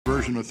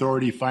Diversion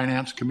Authority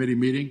Finance Committee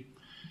meeting.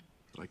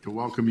 I'd like to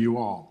welcome you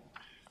all.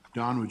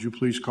 Don, would you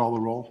please call the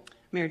roll?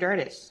 Mayor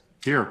Dardis.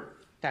 Here.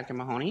 Dr.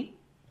 Mahoney.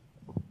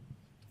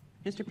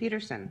 Mr.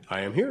 Peterson.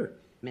 I am here.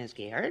 Ms.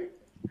 Gayhart.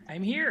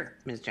 I'm here.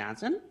 Ms.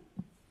 Johnson.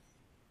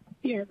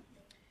 Here.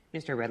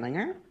 Mr.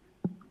 Redlinger.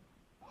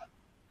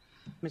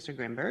 Mr.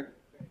 Grimberg.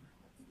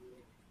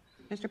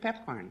 Mr.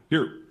 Pepcorn.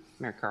 Here.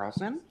 Mayor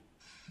Carlson.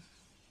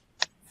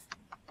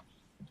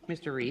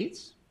 Mr.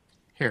 Reeds.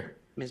 Here.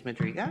 Ms.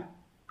 Madriga.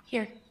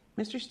 Here.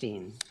 Mr.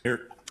 Steen.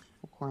 Here.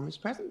 A quorum is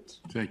present.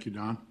 Thank you,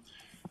 Don.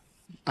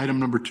 Item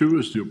number 2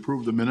 is to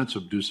approve the minutes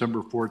of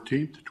December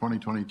 14th,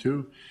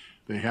 2022.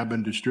 They have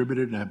been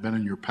distributed and have been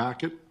in your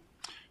packet.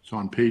 It's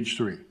on page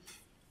 3.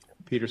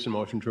 Peterson,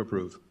 motion to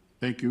approve.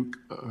 Thank you,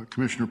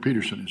 Commissioner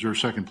Peterson. Is there a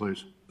second,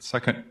 please?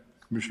 Second.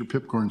 Commissioner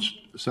Pipcorn's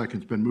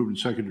second's been moved and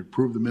seconded to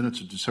approve the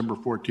minutes of December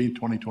 14th,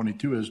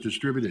 2022 as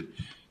distributed.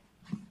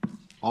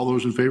 All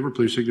those in favor,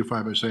 please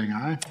signify by saying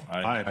aye.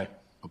 Aye.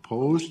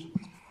 Opposed?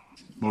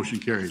 Motion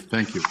carried.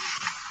 Thank you.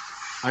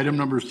 Item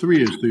number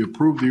 3 is to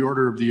approve the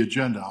order of the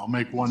agenda. I'll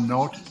make one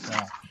note.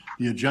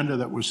 The agenda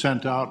that was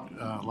sent out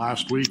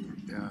last week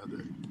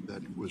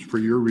that was for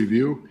your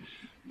review,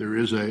 there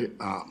is a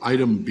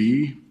item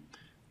B,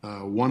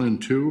 1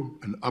 and 2,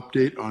 an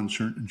update on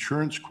certain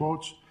insurance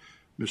quotes.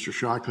 Mr.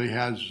 Shockley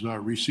has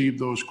received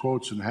those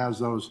quotes and has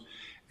those,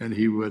 and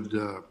he would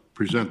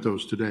present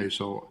those today.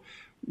 So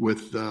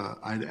with,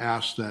 I'd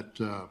ask that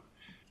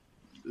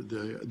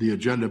the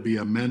agenda be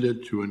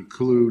amended to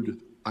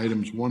include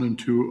items 1 and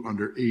 2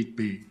 under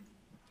 8B.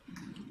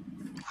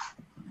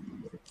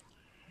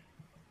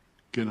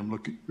 Again, I'm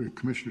looking,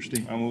 Commissioner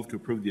Steen. I'll move to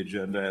approve the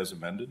agenda as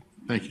amended.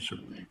 Thank you, sir.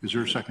 Is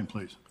there a second,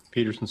 please?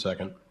 Peterson,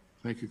 second.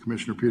 Thank you,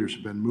 Commissioner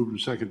Peterson. Been moved and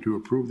second to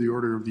approve the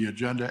order of the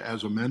agenda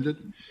as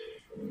amended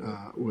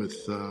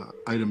with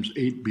items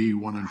 8B,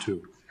 1 and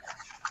 2.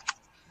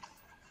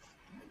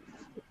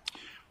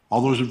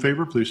 All those in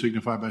favor, please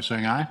signify by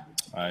saying aye.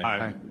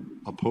 Aye.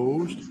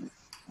 Opposed?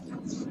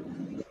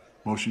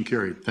 Motion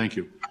carried. Thank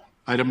you.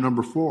 Item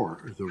number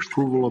 4 is the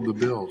approval of the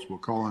bills. We'll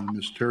call on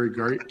Ms. Terry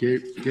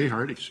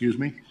Gayhart,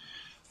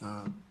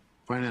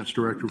 Finance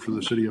Director for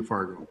the City of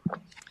Fargo.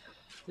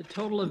 The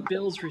total of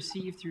bills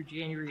received through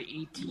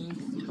January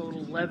 18th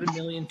total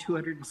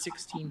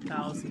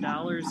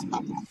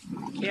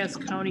 $11,216,000. Cass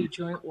County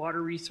Joint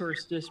Water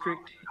Resource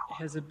District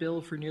has a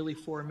bill for nearly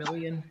 $4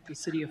 million. The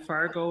City of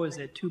Fargo is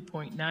at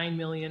 $2.9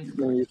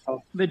 million.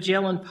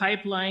 Magellan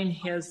Pipeline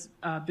has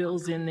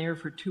bills in there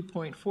for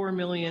 $2.4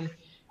 million.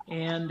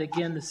 And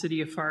again, the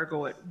City of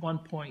Fargo at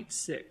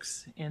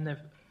 1.6, and a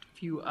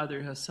few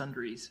other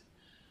sundries.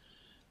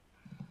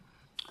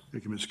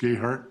 Thank you, Ms.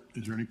 Gayhart.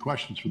 Is there any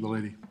questions for the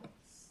lady?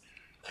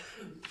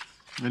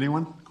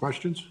 Anyone?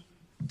 Questions?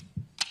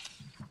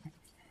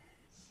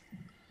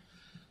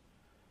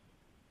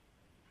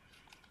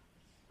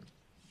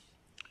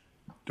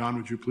 Don,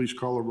 would you please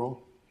call a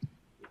roll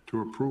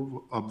to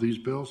approve of these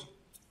bills?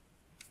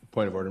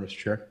 Point of order, Mr.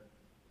 Chair.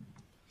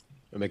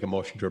 I make a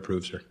motion to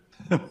approve, sir.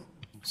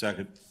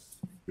 Second.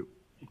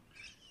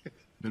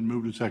 Been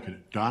moved and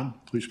seconded. Don,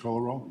 please call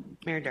a roll.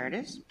 Mayor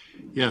Dardis.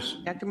 Yes.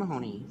 Dr.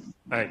 Mahoney.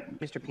 Aye.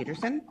 Mr.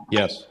 Peterson.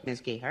 Yes.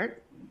 Ms. Gayhart.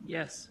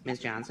 Yes. Ms.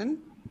 Johnson.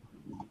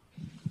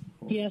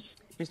 Yes.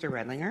 Mr.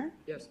 Redlinger.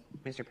 Yes.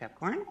 Mr.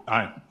 Pepcorn.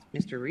 Aye.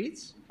 Mr.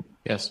 Reeds.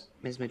 Yes.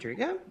 Ms.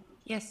 Madriga.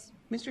 Yes.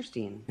 Mr.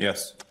 Steen.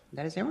 Yes.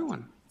 That is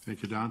everyone.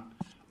 Thank you, Don.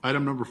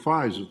 Item number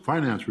 5 is the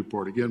finance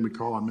report. Again, we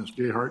call on Ms.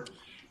 Gayhart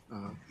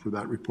for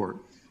that report.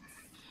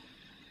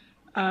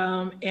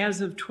 As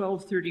of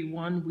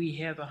 12/31, we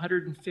have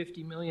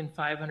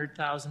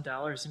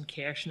 $150,500,000 in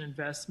cash and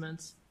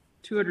investments,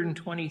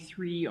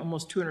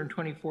 almost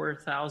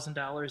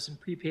 $224,000 in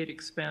prepaid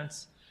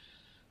expense.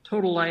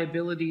 Total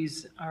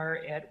liabilities are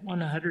at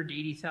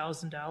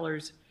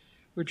 $180,000,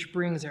 which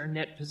brings our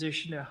net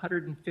position to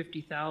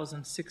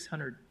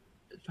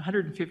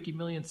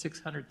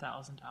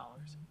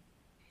 $150,600,000.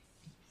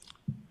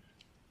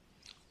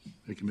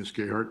 Thank you, Ms.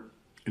 Gayhart.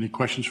 Any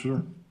questions for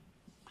her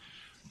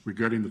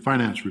regarding the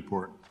finance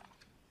report?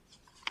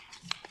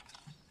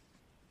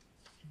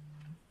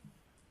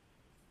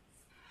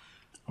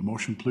 A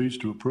motion, please,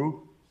 to approve.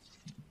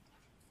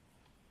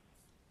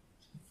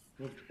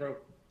 Move to approve.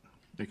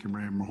 Thank you,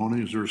 Mayor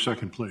Mahoney. Is there a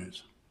second,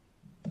 please?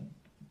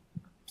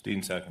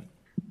 Steen, second.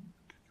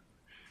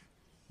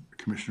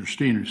 Commissioner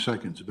Steen,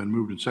 seconds. Have been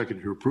moved and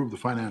seconded to approve the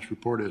finance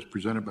report as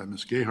presented by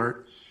Ms.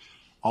 Gayhart.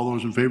 All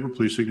those in favor,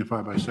 please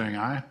signify by saying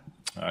aye.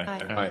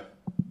 Aye. Aye.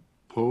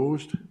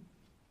 Opposed?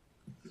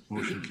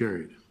 Motion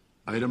carried.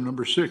 Item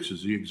number 6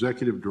 is the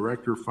Executive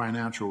Director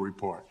Financial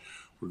Report.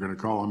 We're going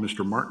to call on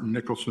Mr. Martin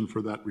Nicholson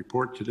for that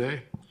report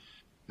today,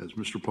 as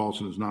Mr.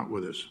 Paulson is not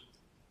with us.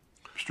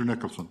 Mr.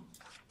 Nicholson.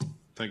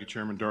 Thank you,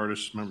 Chairman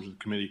Dardis, members of the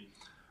committee.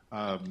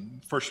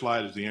 First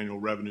slide is the annual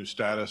revenue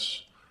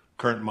status.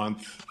 Current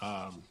month,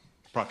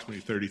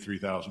 approximately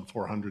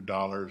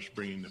 $33,400,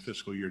 bringing the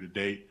fiscal year to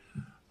date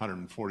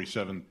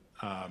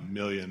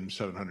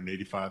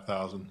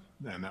 $147,785,000,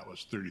 and that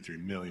was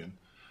 $33 million.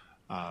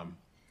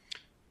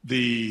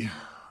 The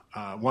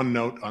one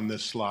note on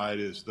this slide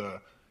is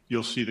the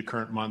you'll see the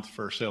current month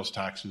for sales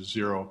tax is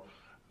zero.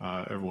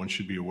 Everyone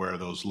should be aware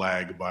those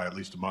lag by at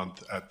least a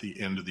month at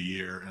the end of the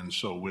year. And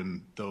so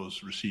when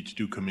those receipts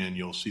do come in,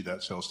 you'll see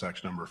that sales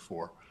tax number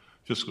for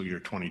fiscal year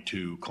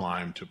 22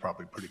 climb to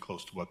probably pretty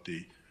close to what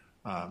the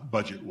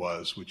budget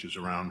was, which is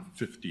around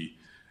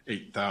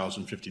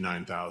 58,000,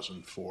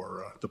 59,000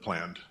 for the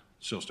planned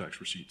sales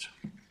tax receipts.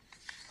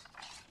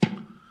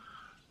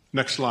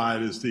 Next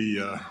slide is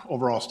the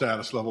overall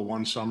status level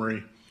 1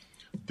 summary.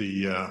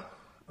 The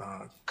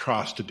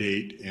cost to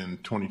date in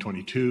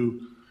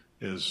 2022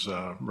 is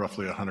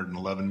roughly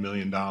 $111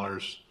 million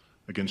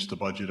against the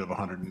budget of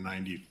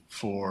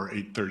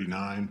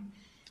 $194,839.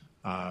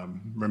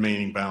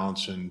 Remaining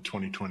balance in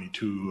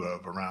 2022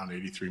 of around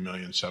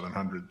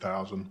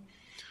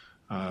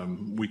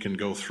 $83,700,000. We can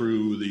go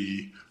through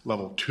the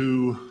level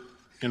 2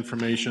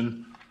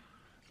 information.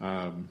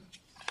 I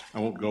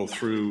won't go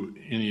through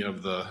any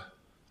of the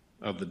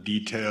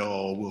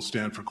detail. We'll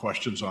stand for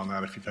questions on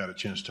that if you've had a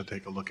chance to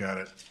take a look at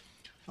it.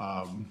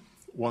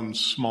 One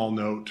small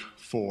note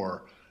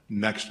for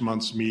next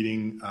month's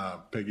meeting,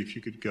 Peggy, if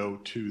you could go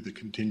to the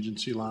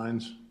contingency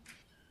lines.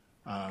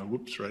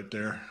 Whoops, right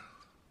there.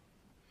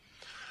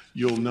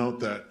 You'll note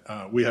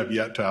that we have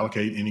yet to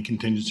allocate any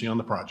contingency on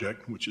the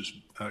project, which is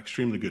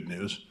extremely good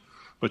news,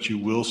 but you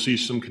will see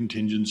some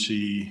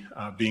contingency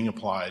being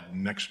applied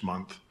next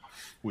month.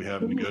 We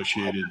have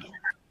negotiated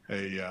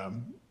a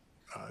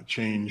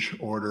change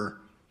order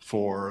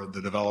for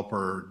the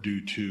developer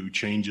due to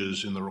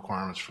changes in the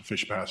requirements for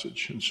fish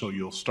passage. And so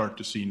you'll start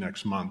to see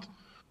next month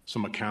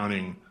some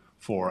accounting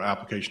for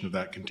application of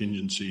that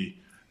contingency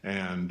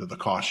and the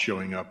cost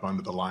showing up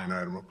under the line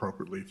item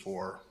appropriately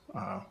for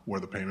where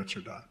the payments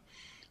are done.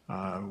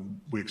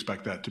 We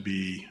expect that to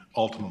be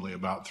ultimately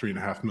about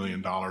 $3.5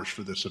 million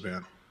for this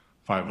event,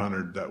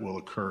 500 that will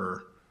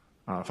occur,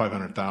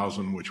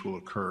 500,000 which will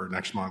occur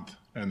next month,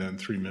 and then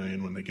 $3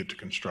 million when they get to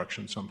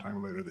construction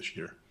sometime later this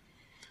year.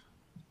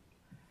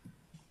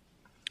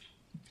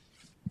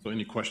 So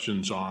any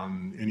questions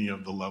on any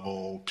of the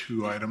level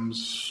 2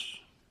 items?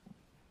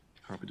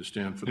 Happy to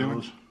stand for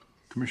those.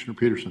 Commissioner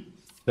Peterson.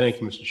 Thank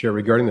you, Mr. Chair.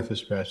 Regarding the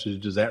fish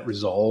passage, does that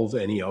resolve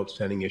any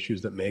outstanding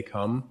issues that may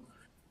come?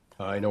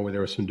 I know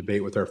there was some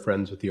debate with our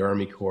friends with the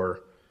Army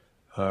Corps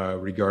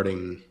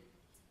regarding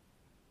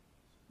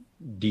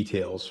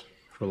details,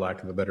 for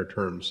lack of a better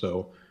term.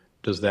 So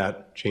does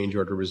that change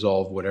order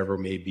resolve whatever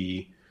may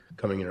be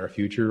coming in our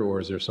future, or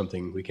is there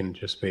something we can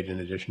anticipate in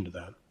addition to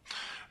that?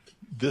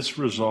 This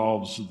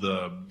resolves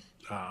the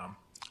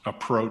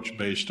approach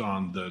based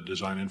on the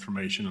design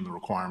information and the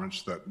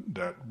requirements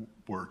that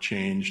were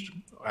changed,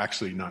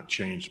 actually not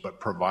changed,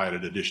 but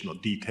provided additional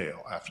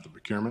detail after the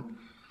procurement.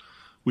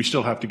 We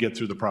still have to get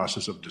through the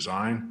process of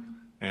design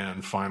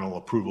and final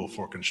approval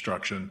for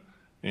construction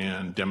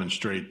and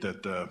demonstrate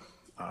that the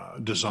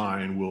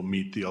design will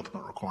meet the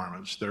ultimate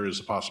requirements. There is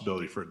a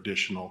possibility for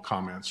additional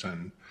comments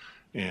and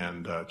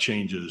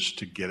changes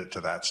to get it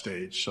to that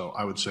stage. So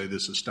I would say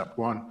this is step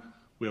 1.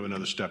 We have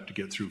another step to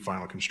get through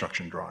final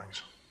construction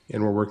drawings.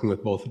 And we're working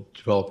with both the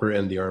developer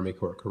and the Army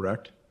Corps,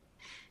 correct?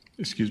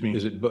 Excuse me?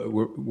 Is it?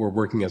 We're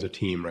working as a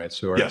team, right?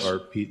 So Yes.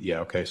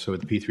 Okay. So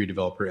the P3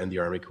 developer and the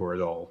Army Corps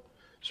is all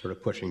sort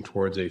of pushing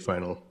towards a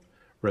final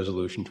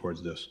resolution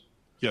towards this.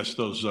 Yes,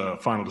 those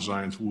final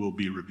designs will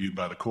be reviewed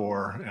by the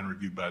Corps and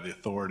reviewed by the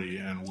authority,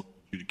 and we'll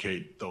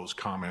adjudicate those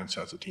comments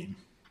as a team.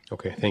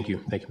 Okay. Thank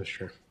you. Thank you, Mr.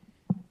 Chair.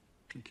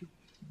 Thank you.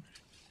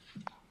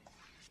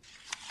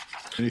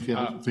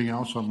 Anything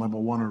else on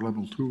level 1 or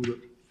level 2 that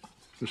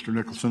Mr.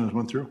 Nicholson has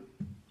went through?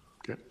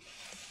 Okay,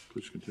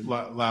 please continue.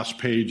 Last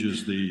page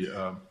is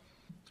the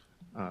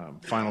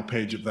final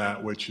page of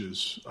that, which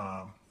is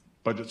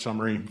budget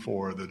summary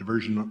for the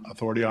Diversion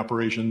Authority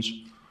operations.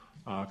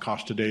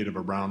 Cost to date of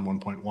around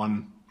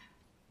 $1.1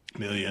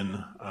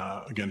 million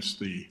against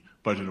the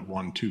budget of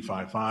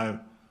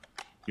 $1,255,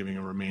 giving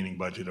a remaining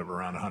budget of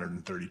around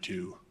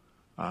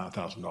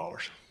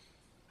 $132,000.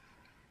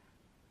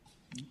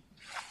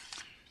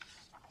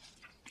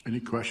 Any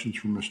questions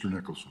from Mr.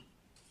 Nicholson?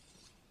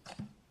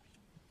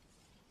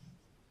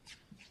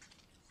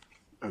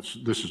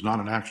 This is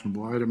not an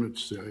actionable item.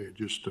 It's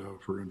just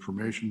for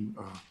information.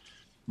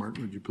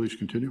 Martin, would you please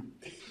continue?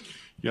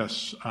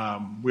 Yes,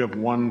 we have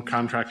one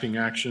contracting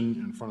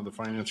action in front of the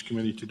Finance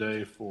Committee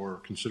today for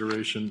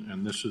consideration,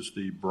 and this is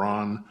the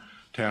Braun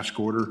task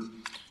order.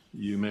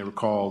 You may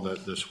recall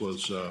that this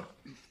was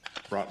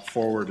brought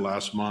forward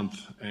last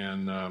month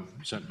and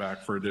sent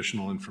back for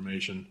additional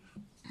information.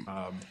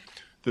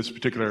 This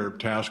particular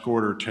task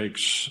order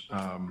takes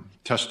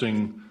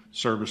testing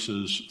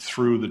services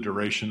through the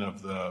duration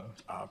of the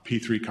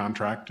P3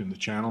 contract in the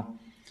channel.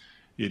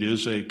 It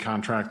is a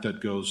contract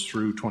that goes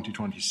through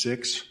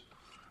 2026,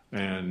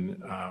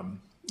 and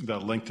the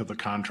length of the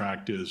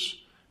contract is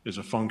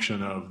a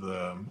function of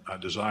the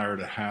desire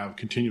to have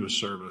continuous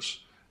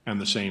service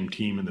and the same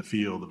team in the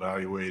field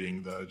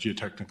evaluating the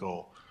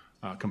geotechnical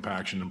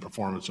compaction and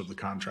performance of the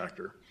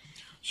contractor.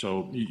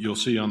 So you'll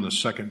see on the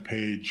second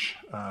page,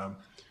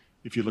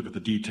 if you look at the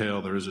detail,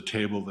 there is a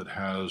table that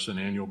has an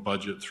annual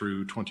budget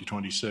through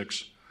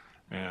 2026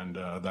 And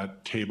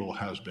that table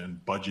has been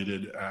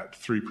budgeted at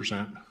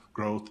 3%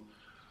 growth,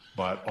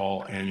 but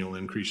all annual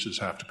increases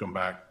have to come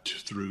back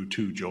through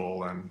to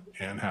Joel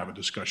and have a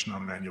discussion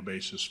on an annual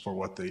basis for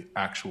what the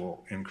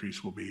actual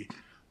increase will be.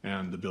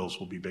 And the bills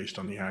will be based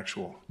on the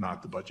actual,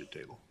 not the budget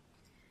table.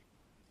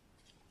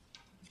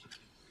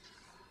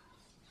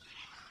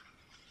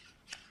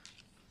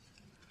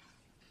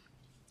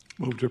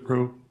 Move to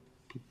approve.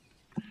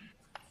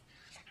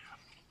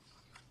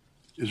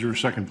 Is there a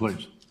second,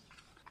 please?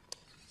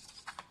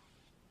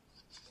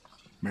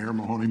 Mayor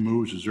Mahoney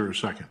moves. Is there a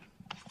second?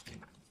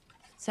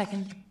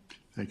 Second.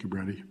 Thank you,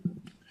 Brandy.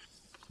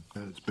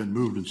 It's been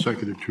moved and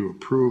seconded to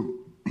approve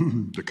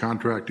the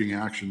contracting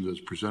actions as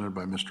presented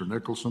by Mr.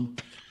 Nicholson.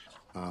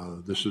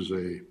 This is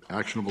a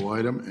actionable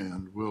item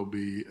and will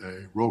be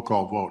a roll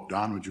call vote.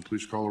 Don, would you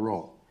please call a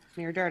roll?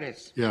 Mayor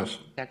Dardis. Yes.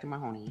 Dr.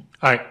 Mahoney.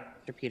 Aye.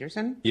 Mr.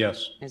 Peterson.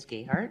 Yes. Ms.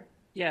 Gayhart.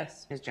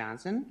 Yes. Ms.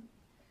 Johnson.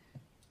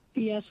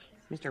 Yes.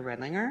 Mr.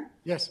 Redlinger.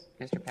 Yes.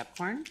 Mr.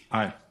 Pepcorn.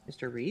 Aye.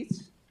 Mr.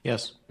 Reeds.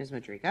 Yes. Ms.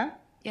 Madriga.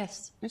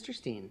 Yes. Mr.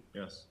 Steen.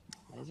 Yes.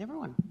 That is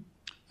everyone.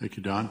 Thank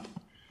you, Don.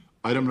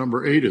 Item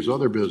number 8 is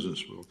other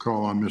business. We'll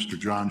call on Mr.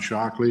 John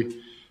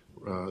Shockley.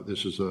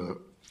 This is a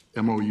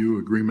MOU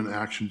agreement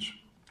actions.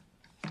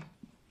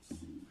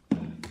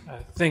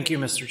 Thank you,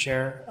 Mr.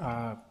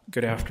 Chair.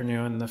 Good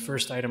afternoon. The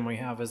first item we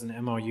have is an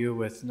MOU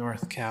with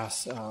North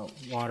Cass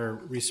Water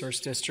Resource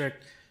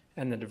District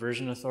and the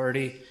Diversion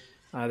Authority.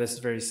 This is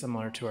very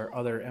similar to our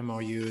other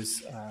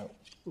MOUs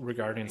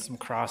regarding some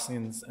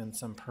crossings and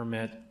some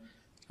permit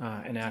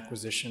and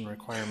acquisition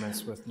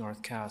requirements with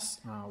North Cass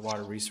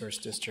Water Resource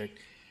District.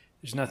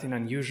 There's nothing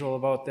unusual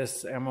about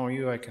this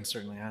MOU. I can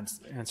certainly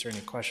answer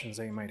any questions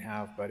that you might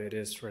have, but it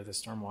is for the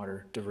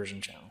stormwater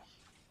diversion channel.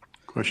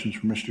 Questions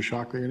for Mr.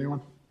 Shockley,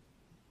 anyone?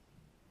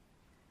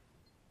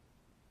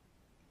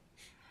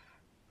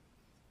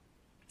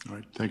 All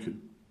right, thank you.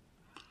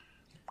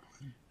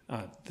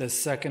 The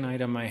second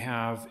item I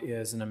have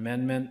is an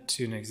amendment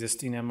to an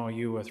existing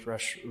MOU with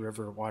Rush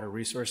River Water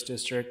Resource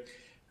District.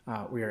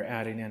 We are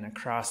adding in a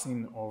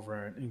crossing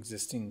over an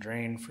existing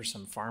drain for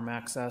some farm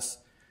access.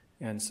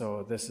 And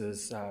so this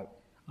is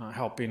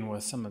helping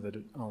with some of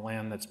the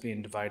land that's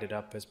being divided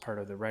up as part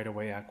of the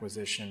right-of-way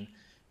acquisition.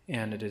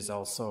 And it is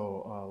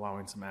also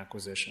allowing some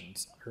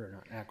acquisitions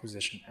or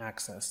acquisition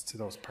access to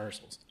those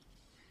parcels.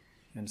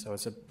 And so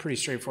it's a pretty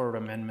straightforward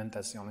amendment.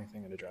 That's the only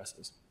thing it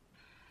addresses.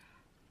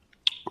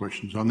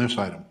 Questions on this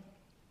item?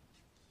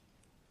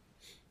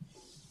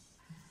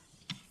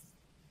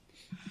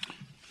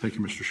 Thank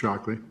you, Mr.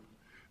 Shockley.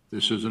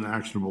 This is an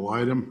actionable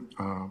item.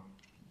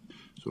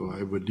 So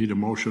I would need a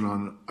motion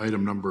on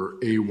item number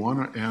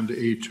A1 and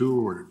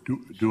A2, or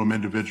do them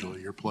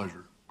individually, your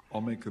pleasure.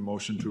 I'll make the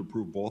motion to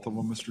approve both of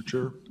them, Mr.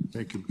 Chair.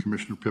 Thank you,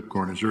 Commissioner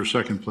Pipcorn. Is there a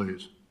second,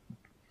 please?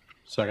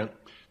 Second.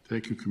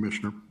 Thank you,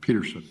 Commissioner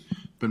Peterson.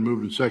 Been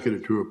moved and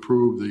seconded to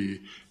approve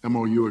the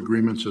MOU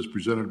agreements as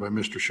presented by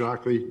Mr.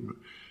 Shockley,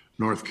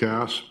 North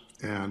Cass,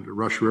 and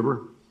Rush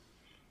River.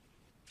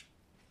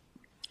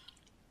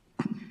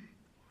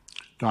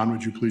 Don,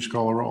 would you please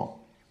call a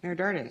roll? Mayor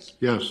Dardis.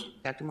 Yes.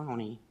 Dr.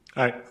 Mahoney.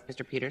 Aye.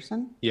 Mr.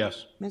 Peterson.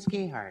 Yes. Ms.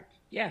 Gayhart.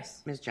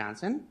 Yes. Ms.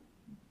 Johnson.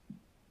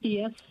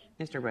 Yes.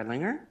 Mr.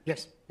 Redlinger.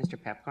 Yes.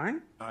 Mr.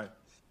 Pepcorn. Aye.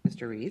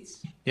 Mr.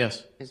 Reeds.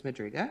 Yes. Ms.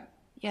 Madriga.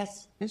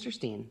 Yes. Mr.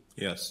 Steen.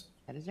 Yes.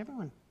 That is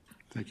everyone.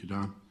 Thank you,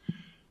 Don.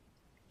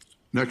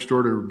 Next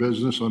order of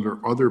business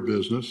under other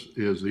business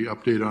is the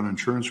update on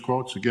insurance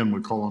quotes. Again,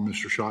 we call on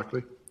Mr.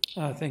 Shockley.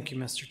 Thank you,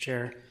 Mr.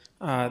 Chair.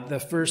 The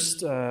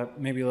first,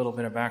 maybe a little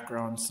bit of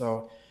background.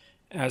 So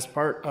as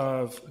part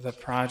of the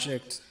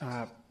project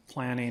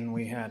planning,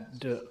 we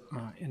had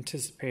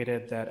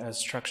anticipated that as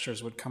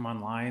structures would come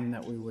online,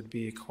 that we would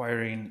be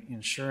acquiring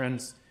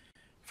insurance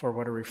for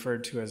what are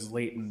referred to as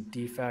latent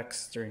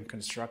defects during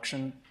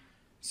construction.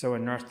 So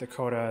in North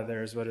Dakota,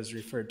 there's what is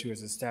referred to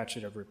as a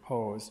statute of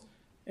repose.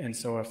 And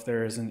so if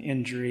there is an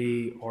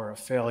injury or a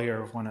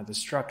failure of one of the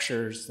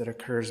structures that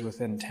occurs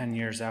within 10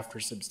 years after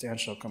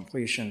substantial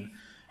completion,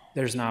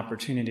 there's an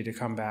opportunity to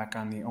come back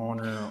on the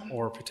owner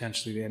or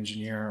potentially the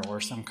engineer or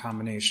some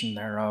combination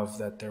thereof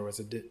that there was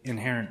an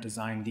inherent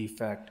design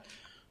defect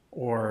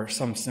or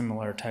some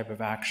similar type of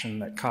action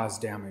that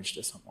caused damage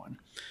to someone.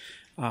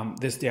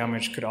 This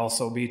damage could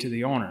also be to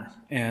the owner.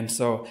 And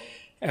so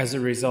as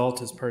a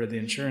result, as part of the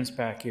insurance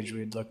package,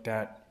 we'd looked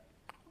at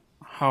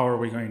how are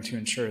we going to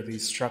insure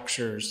these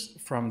structures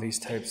from these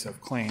types of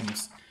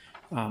claims.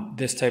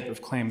 This type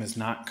of claim is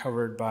not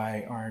covered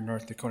by our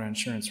North Dakota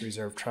Insurance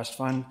Reserve Trust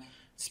Fund,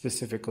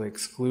 specifically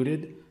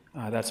excluded.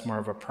 That's more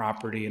of a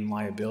property and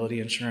liability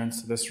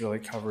insurance. So this really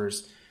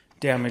covers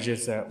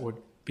damages that would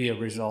be a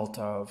result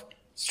of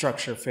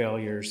structure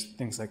failures,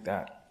 things like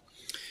that.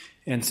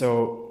 And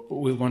so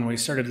when we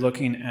started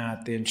looking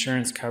at the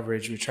insurance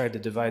coverage, we tried to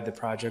divide the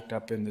project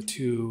up into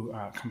two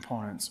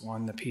components,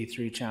 one the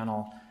P3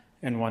 channel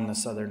and one the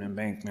southern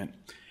embankment.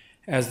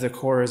 As the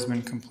Corps has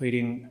been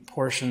completing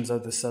portions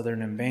of the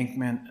southern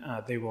embankment,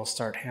 they will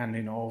start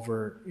handing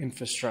over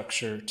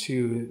infrastructure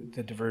to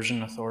the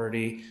Diversion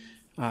Authority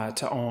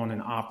to own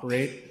and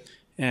operate.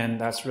 and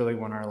that's really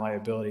when our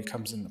liability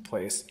comes into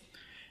place.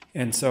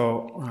 And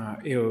so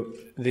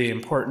the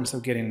importance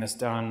of getting this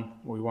done,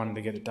 we wanted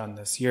to get it done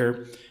this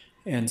year.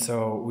 And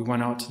so we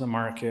went out to the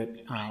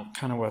market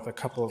kind of with a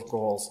couple of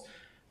goals.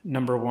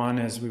 Number one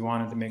is we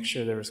wanted to make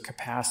sure there was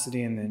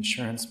capacity in the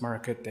insurance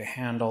market to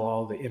handle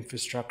all the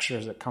infrastructure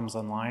as it comes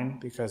online,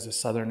 because the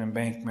Southern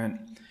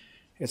Embankment,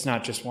 it's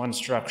not just one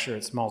structure,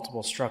 it's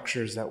multiple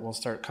structures that will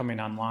start coming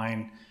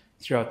online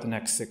throughout the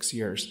next 6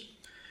 years.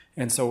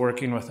 And so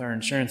working with our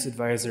insurance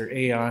advisor,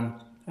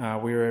 Aon,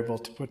 we were able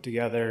to put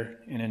together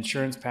an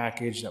insurance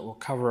package that will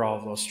cover all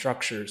of those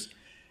structures.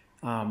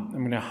 I'm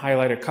going to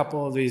highlight a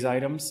couple of these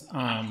items.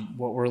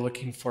 What we're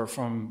looking for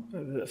from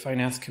the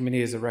Finance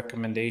Committee is a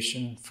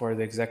recommendation for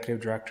the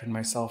Executive Director and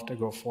myself to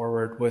go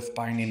forward with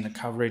binding the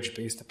coverage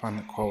based upon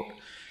the quote.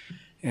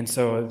 And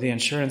so the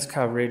insurance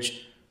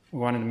coverage, we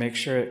wanted to make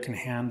sure it can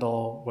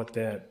handle what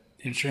the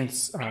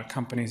insurance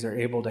companies are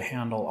able to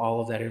handle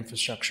all of that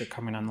infrastructure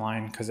coming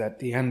online, because at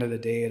the end of the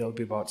day, it'll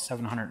be about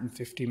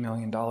 $750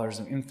 million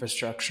of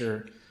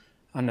infrastructure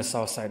on the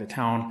south side of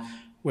town,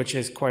 which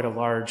is quite a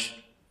large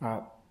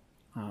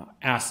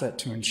asset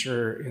to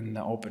insure in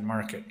the open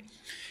market.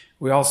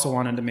 We also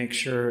wanted to make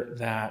sure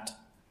that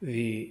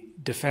the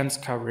defense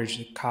coverage,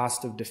 the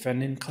cost of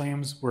defending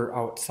claims, were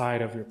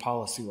outside of your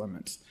policy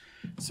limits.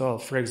 So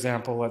for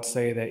example, let's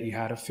say that you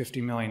had a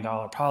 $50 million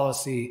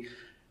policy,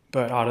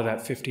 but out of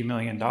that $50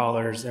 million,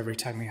 every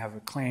time you have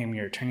a claim,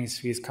 your attorney's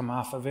fees come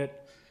off of it.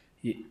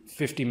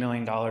 $50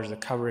 million of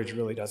coverage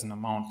really doesn't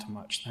amount to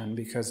much then,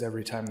 because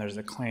every time there's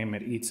a claim,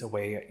 it eats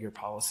away at your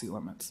policy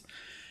limits.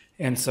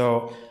 And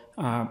so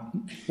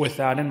with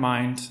that in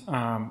mind,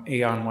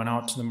 Aon went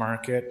out to the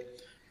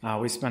market.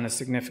 We spent a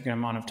significant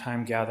amount of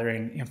time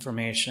gathering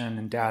information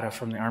and data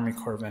from the Army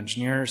Corps of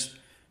Engineers,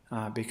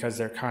 because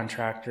their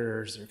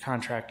contractors, their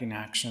contracting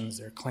actions,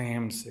 their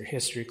claims, their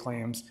history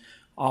claims,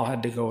 all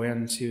had to go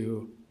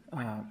into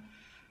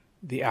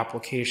the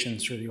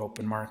applications through the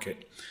open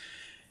market.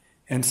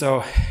 And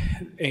so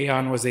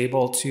Aon was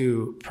able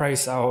to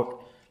price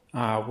out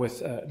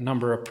with a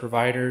number of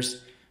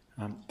providers.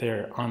 I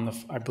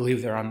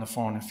believe they're on the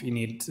phone if you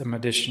need some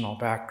additional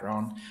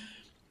background.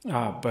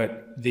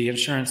 But the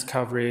insurance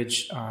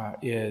coverage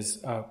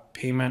is a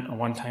payment, a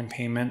one-time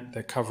payment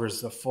that covers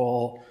the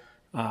full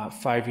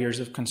 5 years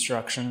of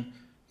construction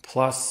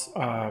plus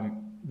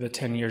the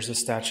 10 years of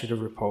statute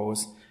of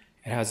repose.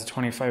 It has a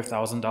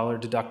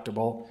 $25,000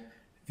 deductible.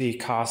 The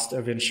cost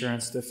of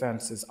insurance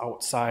defense is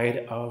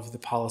outside of the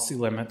policy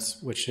limits,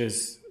 which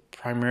is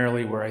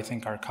primarily where I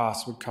think our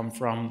costs would come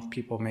from,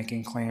 people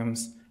making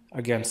claims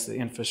against the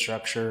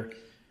infrastructure.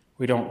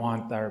 We don't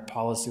want our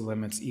policy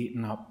limits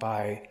eaten up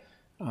by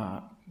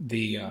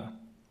the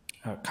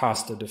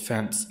cost of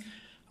defense.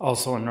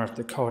 Also in North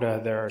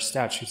Dakota, there are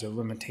statutes of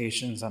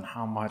limitations on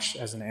how much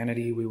as an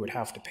entity we would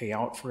have to pay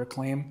out for a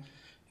claim.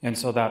 And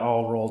so that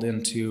all rolled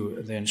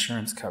into the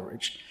insurance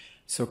coverage.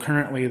 So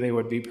currently they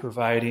would be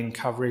providing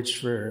coverage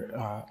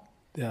for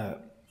the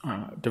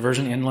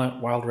Diversion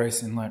Inlet, Wild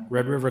Rice Inlet,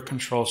 Red River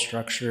Control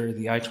Structure,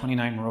 the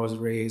I-29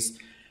 Roseways,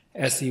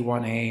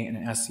 SE1A and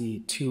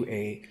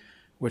SE2A,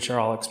 which are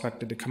all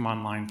expected to come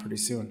online pretty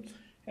soon.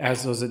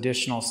 As those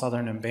additional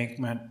Southern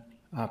Embankment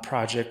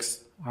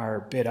projects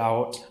are bid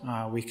out,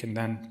 we can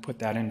then put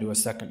that into a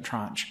second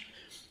tranche.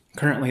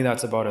 Currently,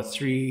 that's about a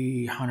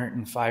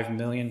 $305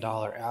 million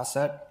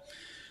asset.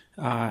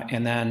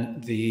 And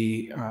then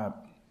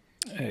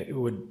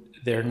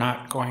they're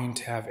not going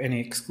to have any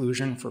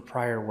exclusion for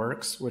prior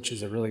works, which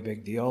is a really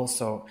big deal.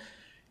 So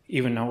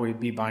even though we'd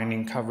be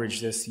binding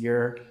coverage this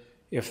year,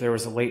 if there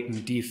was a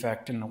latent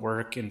defect in the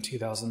work in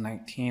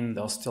 2019,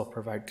 they'll still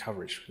provide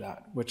coverage for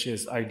that, which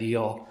is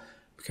ideal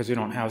because we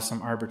don't have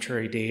some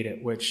arbitrary date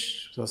at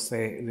which they'll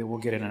say they will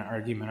get in an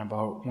argument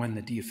about when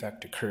the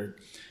defect occurred.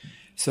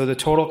 So the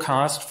total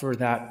cost for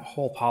that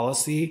whole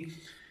policy,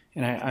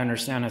 and I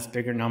understand it's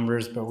bigger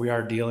numbers, but we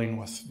are dealing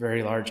with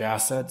very large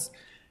assets.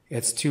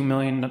 It's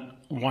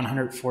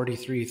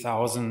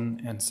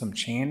 $2,143,000 and some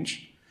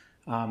change.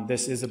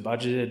 This is a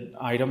budgeted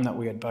item that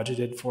we had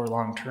budgeted for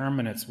long term,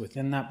 and it's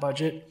within that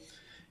budget.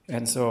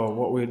 And so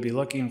what we would be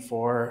looking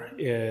for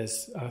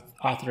is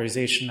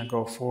authorization to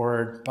go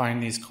forward,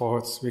 bind these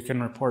quotes. We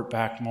can report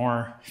back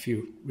more if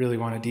you really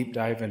want to deep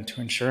dive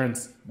into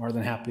insurance. More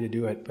than happy to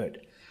do it,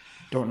 but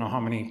don't know how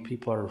many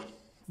people are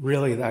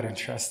really that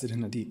interested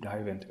in a deep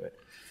dive into it.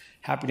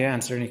 Happy to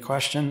answer any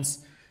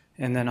questions,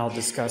 and then I'll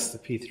discuss the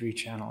P3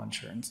 channel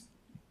insurance.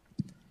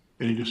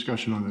 Any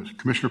discussion on this?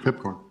 Commissioner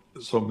Pipcorn.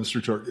 So,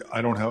 Mr. Chair,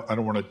 I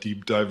don't want to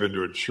deep dive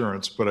into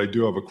insurance, but I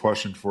do have a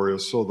question for you.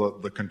 So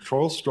the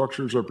control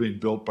structures are being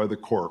built by the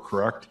Corps,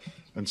 correct?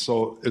 And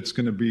so it's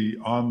going to be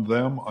on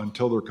them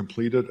until they're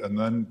completed, and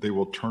then they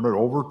will turn it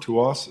over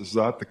to us. Is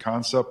that the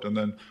concept? And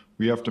then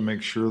we have to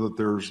make sure that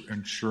there's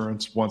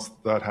insurance once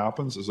that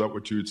happens. Is that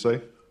what you would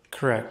say?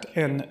 Correct.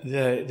 And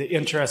the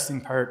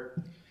interesting part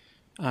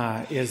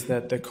is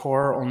that the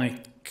Corps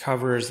only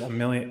covers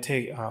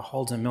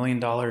holds $1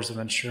 million of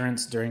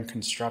insurance during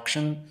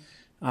construction.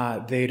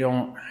 They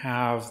don't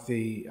have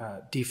the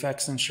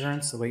defects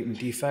insurance, the latent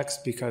defects,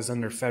 because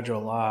under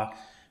federal law,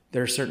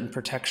 there are certain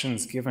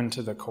protections given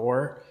to the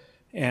Corps,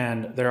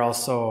 and there are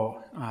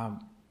also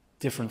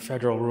different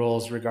federal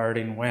rules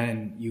regarding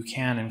when you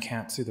can and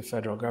can't sue the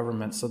federal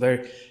government. So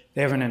they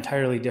have an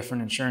entirely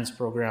different insurance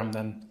program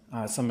than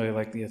somebody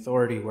like the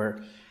authority,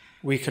 where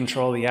we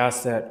control the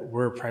asset.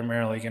 We're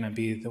primarily going to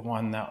be the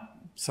one that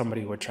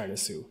somebody would try to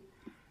sue.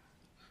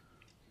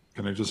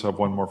 Can I just have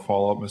one more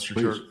follow-up, Mr.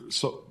 Chair?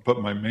 So, but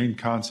my main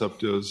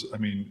concept is, I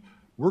mean,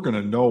 we're going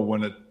to know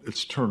when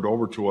it's turned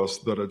over to us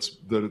that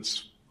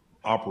it's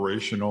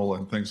operational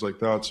and things like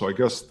that. So I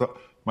guess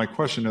my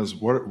question is,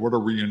 what are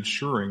we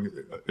insuring?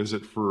 Is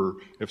it for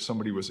if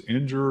somebody was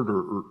injured,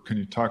 or can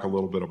you talk a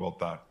little bit about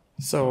that?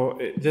 So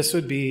this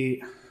would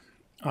be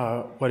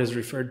what is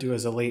referred to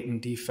as a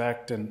latent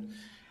defect, and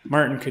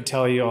Martin could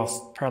tell you all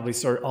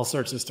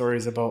sorts of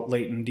stories about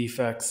latent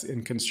defects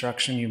in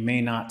construction. You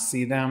may not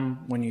see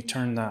them when you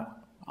turn the.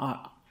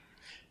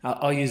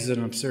 I'll use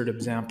an absurd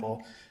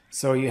example.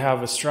 So you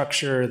have a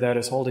structure that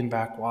is holding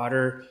back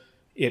water.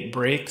 It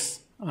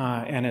breaks,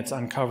 and it's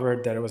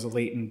uncovered that it was a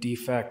latent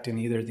defect in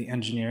either the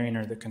engineering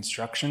or the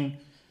construction.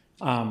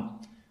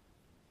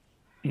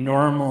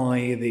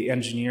 Normally, the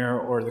engineer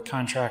or the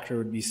contractor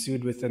would be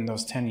sued within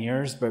those 10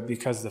 years, but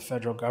because the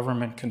federal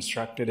government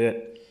constructed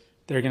it,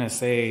 they're going to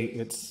say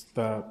it's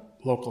the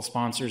local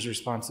sponsor's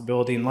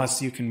responsibility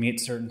unless you can meet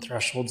certain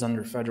thresholds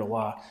under federal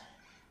law.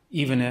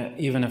 Even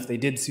if they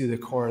did sue the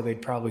Corps,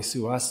 they'd probably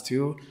sue us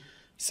too.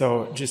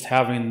 So just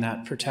having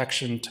that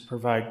protection to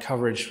provide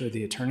coverage for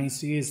the attorney's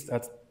fees,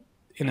 that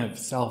in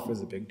itself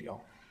is a big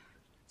deal.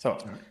 So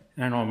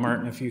I don't know,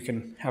 Martin, if you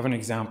can have an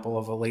example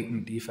of a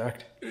latent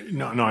defect.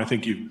 No, I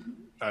think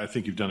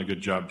you've done a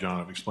good job, John,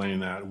 of explaining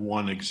that.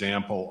 One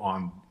example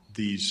on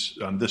this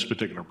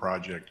particular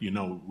project,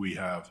 we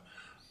have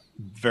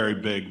very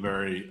big,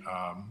 very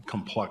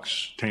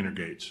complex Tainer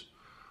gates.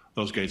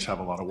 Those gates have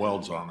a lot of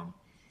welds on them.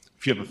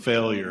 If you have a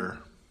failure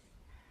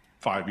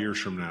 5 years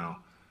from now,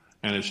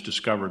 and it's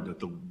discovered that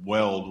the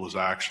weld was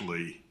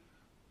actually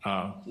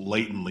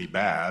latently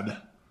bad,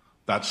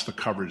 that's the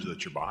coverage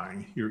that you're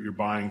buying. You're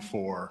buying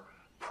for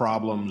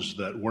problems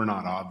that were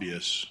not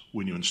obvious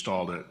when you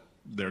installed it.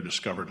 They're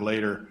discovered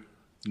later.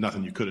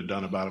 Nothing you could have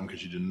done about them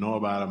because you didn't know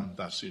about them.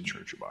 That's the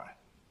insurance you buy.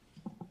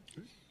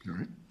 All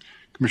right.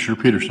 Commissioner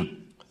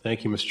Peterson.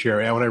 Thank you, Mr.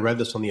 Chair. Yeah, when I read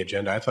this on the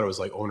agenda, I thought it was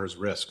like owner's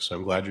risk. So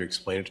I'm glad you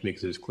explained it to me,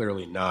 because it's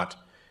clearly not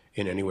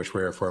in any which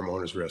way or form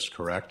owner's risk,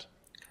 correct?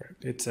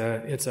 Correct. It's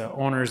a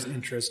owner's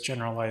interest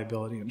general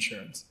liability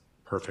insurance.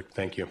 Perfect.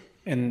 Thank you.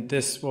 And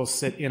this will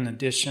sit in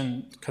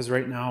addition, because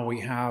right now we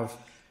have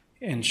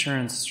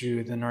insurance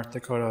through the North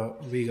Dakota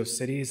League of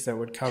Cities that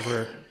would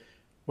cover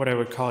what I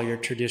would call your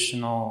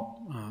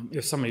traditional,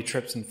 if somebody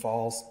trips and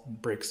falls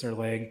and breaks their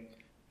leg,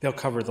 they'll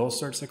cover those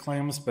sorts of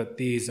claims, but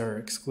these are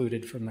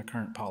excluded from the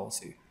current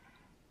policy.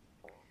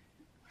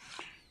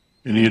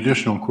 Any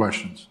additional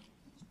questions?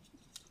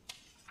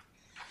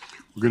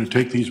 We're going to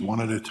take these one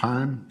at a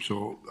time.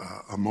 So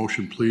a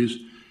motion, please,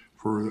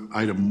 for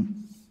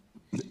item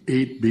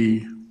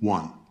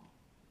 8B1.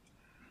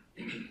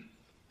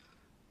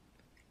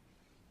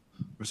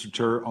 Mr.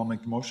 Chair, I'll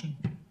make the motion.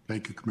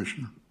 Thank you,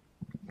 Commissioner.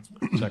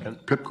 Second.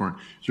 Pipcorn.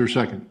 Is there a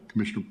second?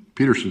 Commissioner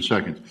Peterson,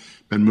 second.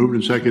 Been moved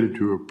and seconded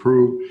to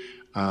approve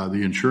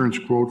the insurance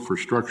quote for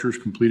structures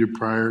completed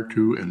prior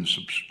to and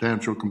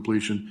substantial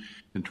completion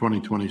in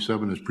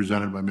 2027 as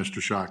presented by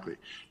Mr. Shockley.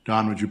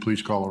 Don, would you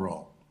please call a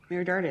roll?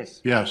 Mayor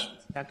Dardis. Yes.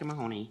 Dr.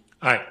 Mahoney.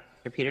 Aye.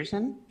 Mr.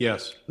 Peterson.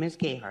 Yes. Ms.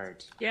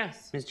 Gayhart.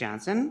 Yes. Ms.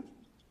 Johnson.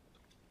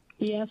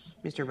 Yes.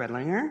 Mr.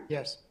 Redlinger.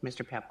 Yes.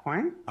 Mr.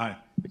 Pepcorn. Aye.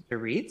 Mr.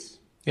 Reitz.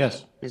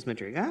 Yes. Ms.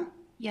 Madriga.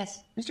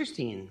 Yes. Mr.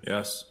 Steen.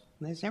 Yes.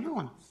 That's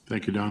everyone.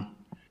 Thank you, Don.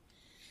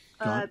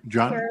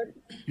 John? Chair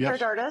Yes.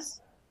 Dardis,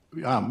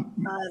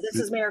 this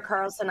is Mayor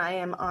Carlson. I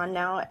am on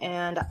now,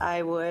 and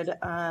I would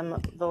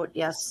vote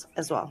yes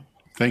as well.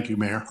 Thank you,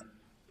 Mayor.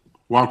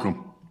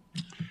 Welcome.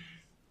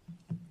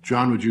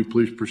 John, would you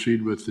please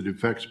proceed with the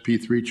defects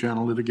P3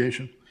 channel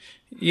litigation?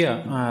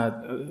 Yeah,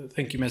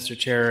 thank you, Mr.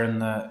 Chair.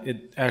 And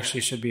it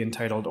actually should be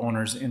entitled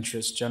Owner's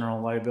Interest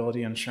General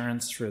Liability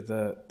Insurance for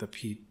the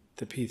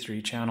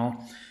P3 channel.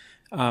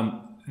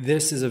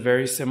 This is a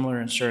very similar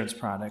insurance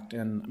product,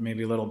 and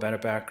maybe a little bit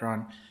of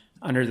background.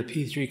 Under the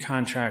P3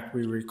 contract,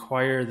 we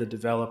require the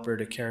developer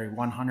to carry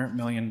 $100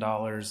 million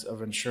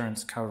of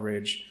insurance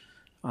coverage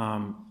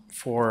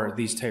for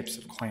these types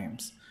of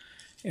claims.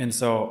 And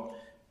so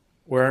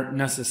we're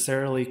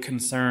necessarily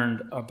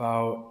concerned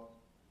about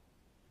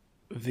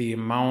the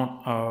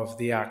amount of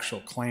the actual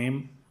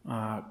claim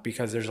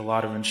because there's a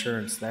lot of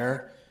insurance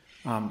there.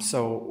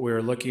 So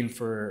we're looking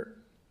for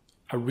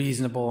a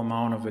reasonable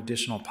amount of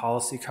additional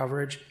policy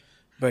coverage.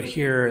 But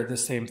here, the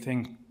same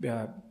thing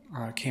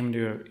came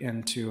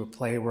into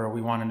play where we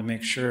wanted to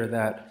make sure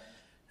that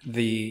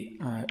the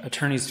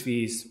attorney's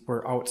fees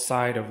were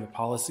outside of the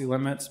policy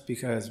limits,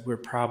 because we're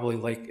probably,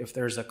 like, if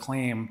there's a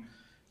claim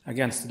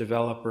against the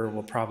developer,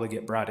 we'll probably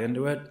get brought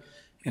into it.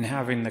 And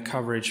having the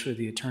coverage for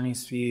the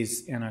attorney's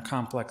fees in a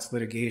complex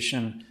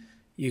litigation,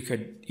 you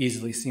could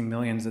easily see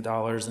millions of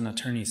dollars in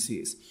attorney's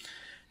fees.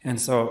 And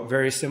so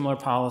very similar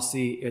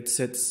policy,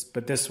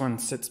 but this one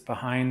sits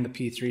behind the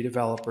P3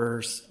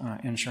 developers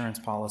insurance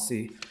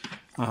policy.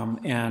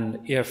 And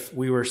if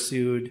we were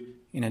sued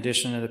in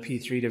addition to the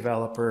P3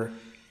 developer,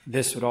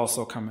 this would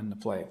also come into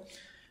play.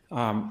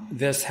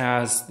 This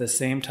has the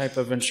same type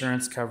of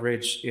insurance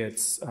coverage.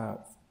 It's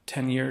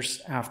 10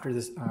 years after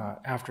this,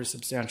 after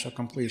substantial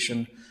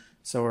completion.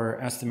 So we're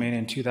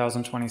estimating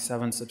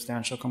 2027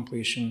 substantial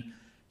completion.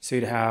 So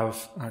you'd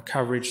have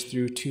coverage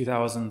through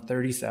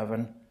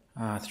 2037,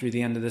 through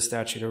the end of the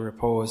statute of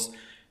repose.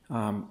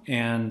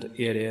 And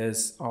it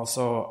is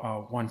also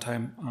a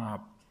one-time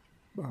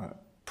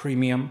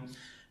premium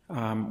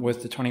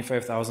with the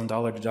 $25,000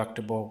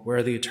 deductible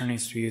where the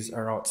attorney's fees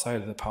are outside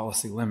of the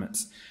policy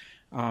limits.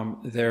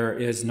 There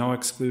is no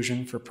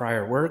exclusion for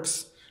prior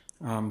works.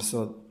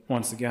 So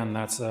once again,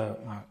 that's an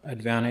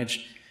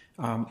advantage.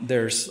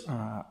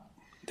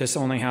 This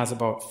only has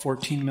about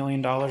 $14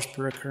 million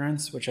per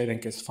occurrence, which I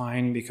think is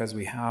fine because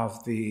we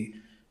have the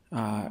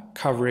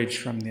coverage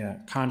from the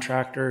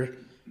contractor,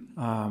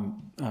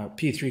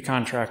 P3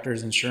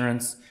 contractor's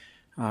insurance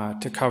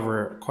to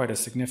cover quite a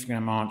significant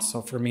amount.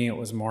 So for me, it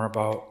was more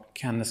about,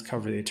 can this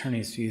cover the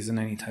attorney's fees in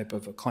any type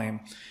of a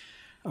claim?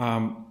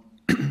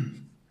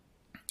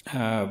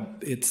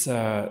 It's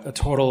a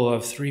total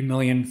of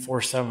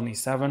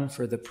 $3,477,000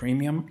 for the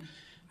premium.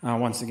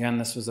 Once again,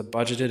 this was a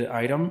budgeted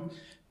item.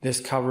 This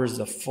covers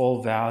the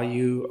full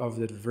value of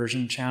the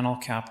diversion channel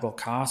capital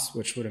costs,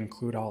 which would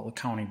include all the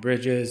county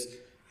bridges,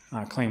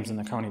 claims on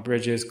the county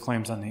bridges,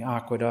 claims on the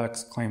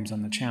aqueducts, claims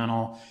on the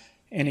channel,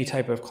 any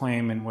type of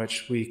claim in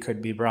which we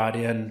could be brought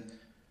in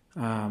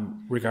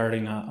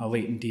regarding a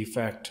latent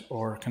defect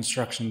or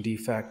construction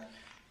defect,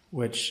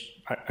 which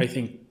I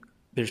think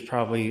there's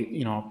probably,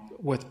 you know,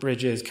 with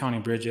bridges, county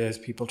bridges,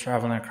 people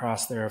traveling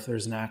across there, if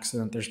there's an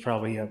accident, there's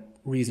probably a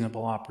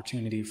reasonable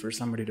opportunity for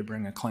somebody to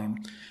bring a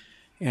claim.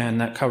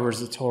 And that covers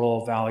the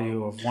total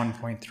value of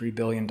 $1.3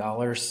 billion.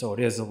 So it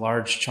is a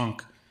large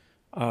chunk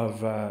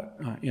of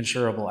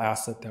insurable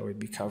asset that we'd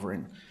be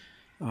covering.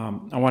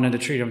 I wanted to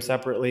treat them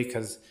separately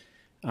because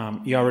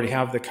you already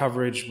have the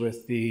coverage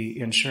with the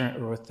insurance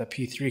or with the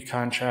P3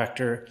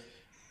 contractor,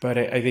 but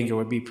I think it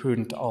would be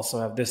prudent to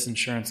also have this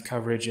insurance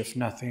coverage, if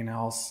nothing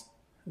else,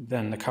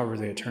 than to cover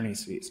the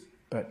attorney's fees.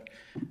 But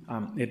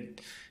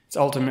it's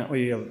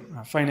ultimately a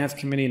finance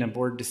committee and a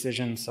board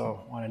decision,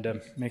 so I wanted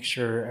to make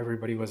sure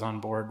everybody was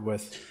on board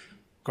with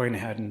going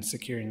ahead and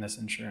securing this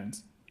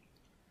insurance.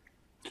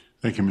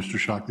 Thank you, Mr.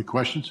 Shockley.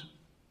 Questions?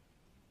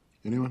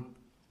 Anyone?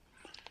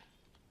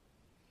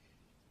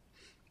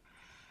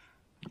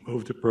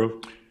 Move to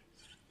approve.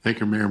 Thank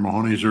you, Mayor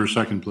Mahoney. Is there a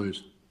second,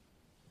 please?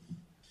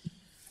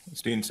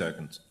 Steen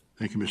seconds.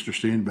 Thank you, Mr.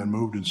 Steen. Been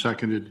moved and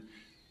seconded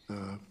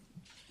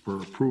for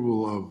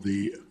approval of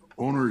the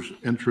owner's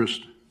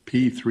interest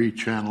P3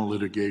 channel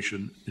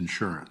litigation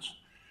insurance.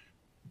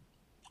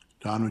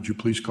 Don, would you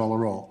please call the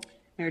roll?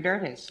 Mayor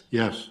Dardis.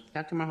 Yes.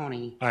 Dr.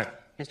 Mahoney. Aye.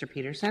 Mr.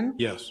 Peterson.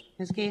 Yes.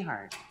 Ms.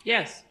 Gayhart.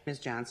 Yes. Ms.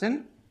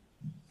 Johnson.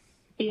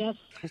 Yes.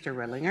 Mr.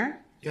 Redlinger.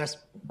 Yes.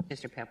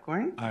 Mr.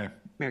 Pepcorn. Aye.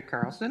 Mayor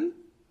Carlson.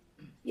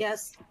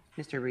 Yes.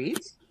 Mr.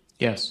 Reeds.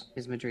 Yes.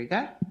 Ms.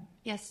 Madriga.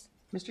 Yes.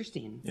 Mr.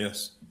 Steen.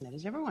 Yes. That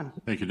is everyone.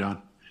 Thank you,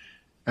 Don.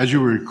 As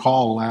you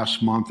recall,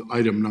 last month,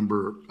 item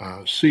number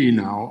C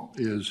now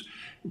is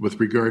with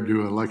regard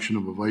to election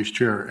of a vice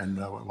chair.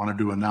 And I wanted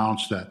to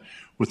announce that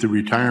with the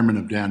retirement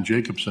of Dan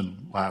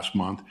Jacobson last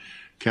month,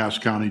 Cass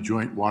County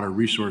Joint Water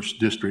Resource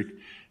District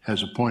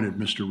has appointed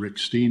Mr. Rick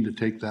Steen to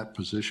take that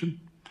position,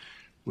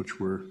 which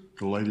we're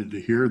delighted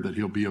to hear that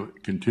he'll be a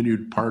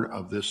continued part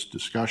of this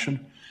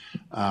discussion.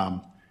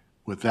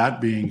 With that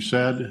being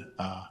said,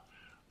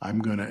 I'm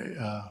going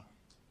to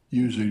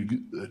use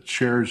the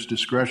chair's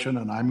discretion,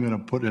 and I'm going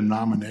to put in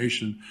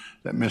nomination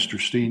that Mr.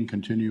 Steen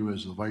continue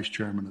as the vice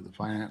chairman of the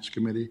Finance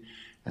Committee,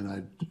 and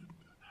I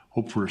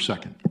hope for a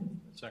second.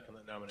 Second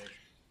that nomination.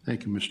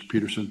 Thank you, Mr.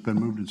 Peterson. It's been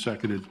moved and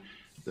seconded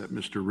that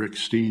Mr. Rick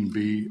Steen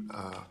be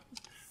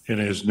In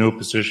his new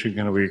position,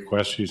 going to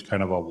request he's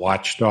kind of a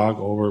watchdog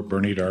over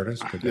Bernie Dardis?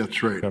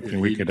 That's right. Something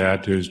we could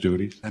add to his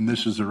duties? and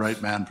this is the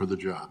right man for the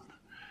job.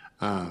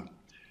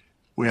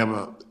 We have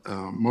a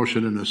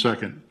motion and a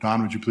second.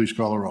 Don, would you please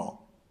call the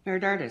roll? Mayor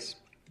Dardis.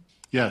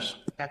 Yes.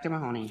 Dr.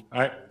 Mahoney.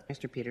 Aye.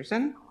 Mr.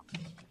 Peterson.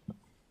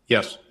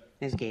 Yes.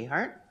 Ms.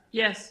 Gayhart.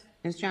 Yes.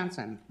 Ms.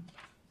 Johnson.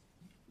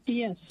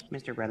 Yes.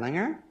 Mr.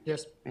 Redlinger.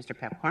 Yes. Mr.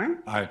 Pepcorn.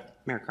 Aye.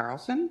 Mayor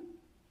Carlson.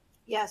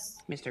 Yes.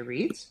 Mr.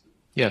 Reeds.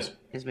 Yes.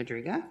 Ms.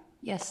 Madriga.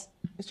 Yes.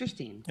 Mr.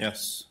 Steen.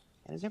 Yes.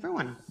 That is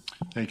everyone.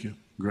 Thank you.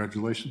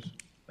 Congratulations.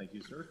 Thank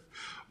you, sir.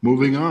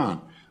 Moving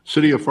on.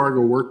 City of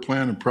Fargo Work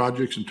Plan and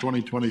Projects in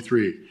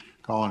 2023.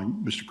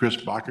 Calling Mr. Chris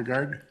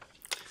Bakkegaard.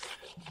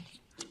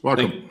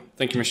 Welcome.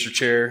 Thank you, Mr.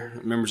 Chair,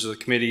 members of the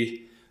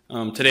committee.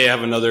 Today I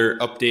have another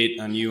update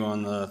on you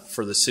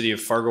for the City of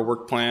Fargo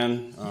work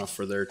plan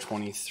for their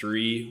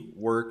 23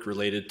 work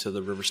related to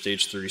the River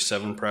Stage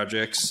 37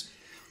 projects.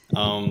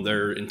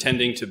 They're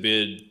intending to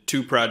bid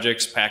 2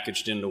 projects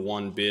packaged into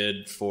one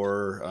bid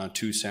for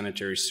 2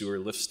 sanitary sewer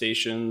lift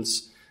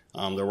stations.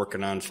 They're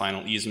working on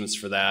final easements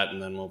for that,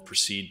 and then we'll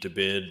proceed to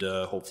bid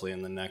hopefully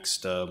in the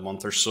next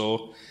month or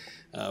so.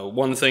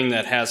 One thing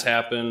that has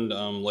happened,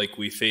 like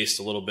we faced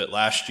a little bit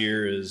last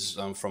year, is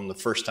from the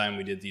first time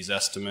we did these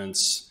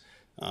estimates,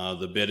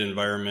 the bid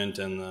environment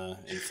and the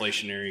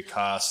inflationary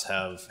costs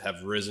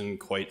have risen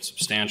quite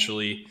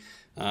substantially.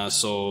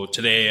 So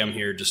today I'm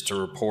here just to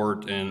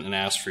report and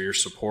ask for your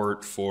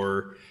support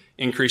for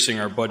increasing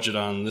our budget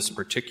on this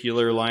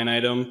particular line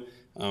item.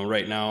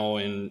 Right now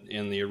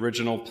in the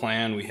original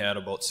plan, we had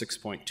about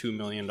 $6.2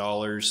 million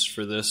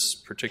for this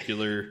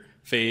particular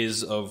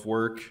phase of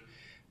work.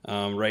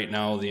 Right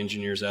now, the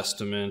engineer's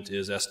estimate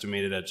is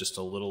estimated at just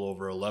a little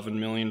over $11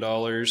 million.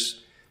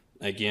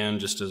 Again,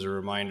 just as a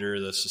reminder,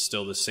 this is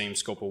still the same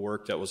scope of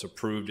work that was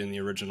approved in the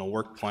original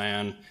work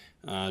plan,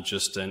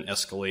 just an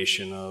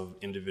escalation of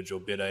individual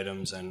bid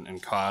items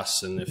and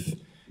costs. And if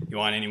you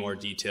want any more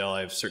detail,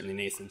 I have certainly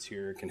Nathan's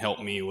here, can help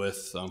me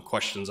with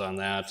questions on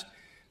that.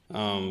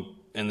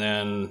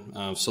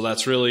 So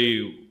that's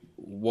really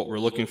what we're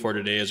looking for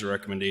today is a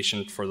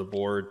recommendation for the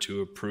board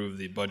to approve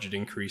the budget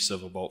increase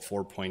of about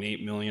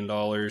 $4.8 million.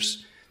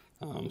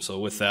 So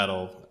with that,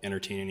 I'll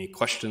entertain any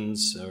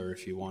questions, or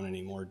if you want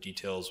any more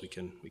details, we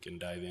can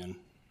dive in.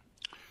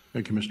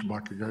 Thank you, Mr.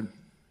 Blockergard.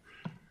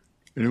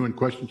 Anyone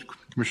questions?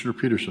 Commissioner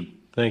Peterson.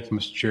 Thank you,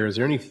 Mr. Chair. Is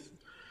there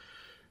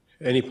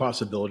any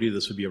possibility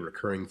this would be a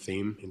recurring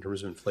theme in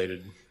terms of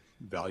inflated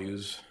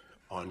values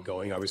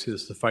ongoing? Obviously,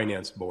 this is the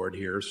finance board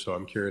here, so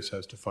I'm curious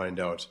as to find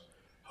out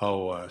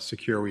how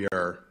secure we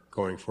are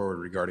going forward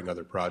regarding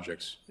other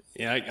projects.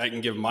 Yeah, I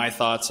can give my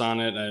thoughts on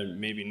it.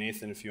 Maybe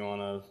Nathan, if you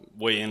want to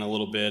weigh in a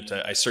little bit.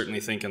 I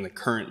certainly think in the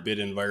current bid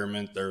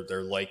environment,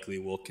 there likely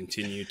will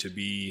continue to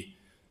be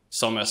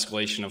some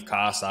escalation of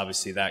costs.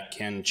 Obviously, that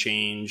can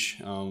change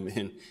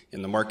in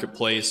the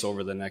marketplace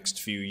over the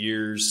next few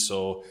years.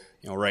 So,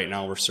 right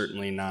now we're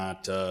certainly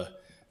not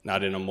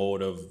in a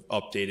mode of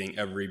updating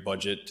every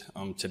budget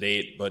to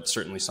date, but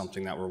certainly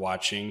something that we're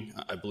watching.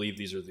 I believe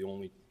these are the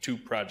only 2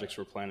 projects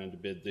we're planning to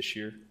bid this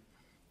year.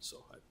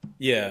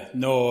 Yeah,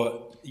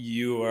 no,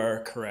 you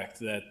are correct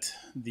that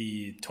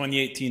the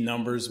 2018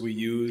 numbers we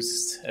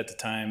used at the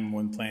time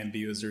when Plan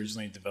B was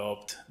originally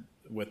developed,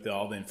 with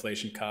all the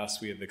inflation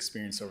costs we have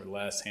experienced over the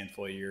last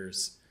handful of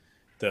years,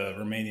 the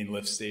remaining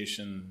lift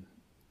station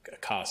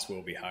costs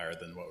will be higher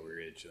than what we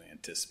originally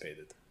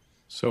anticipated.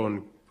 So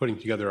in putting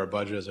together our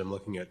budget, as I'm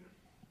looking at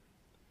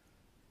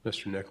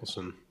Mr.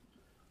 Nicholson,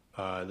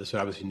 this is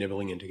obviously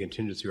nibbling into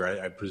contingency, or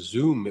I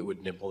presume it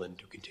would nibble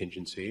into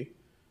contingency.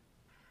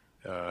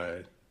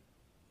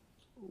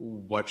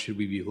 What should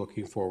we be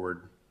looking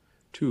forward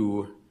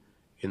to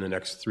in the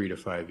next 3 to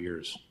 5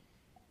 years?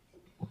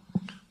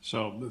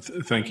 So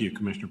thank you,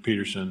 Commissioner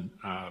Peterson.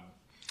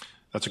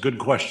 That's a good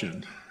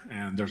question,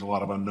 and there's a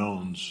lot of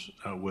unknowns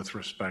with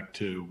respect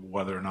to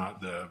whether or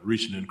not the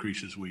recent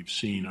increases we've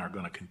seen are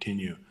going to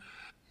continue.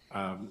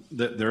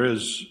 There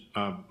is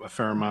a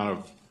fair amount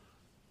of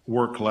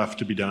work left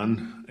to be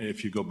done.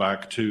 If you go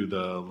back to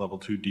the level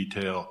 2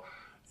 detail,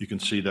 you can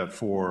see that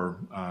for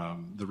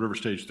the River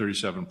Stage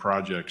 37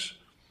 projects,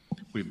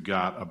 we've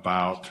got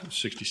about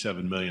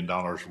 $67 million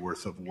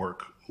worth of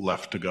work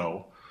left to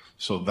go.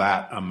 So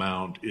that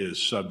amount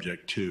is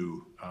subject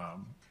to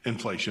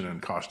inflation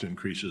and cost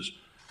increases.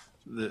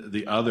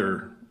 The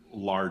other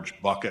large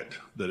bucket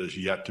that is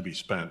yet to be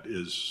spent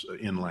is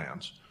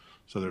inlands.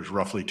 So there's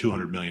roughly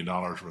 $200 million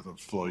worth of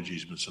flowage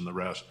easements and the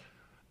rest.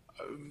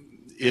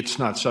 It's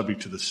not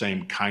subject to the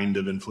same kind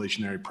of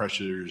inflationary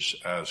pressures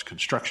as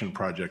construction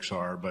projects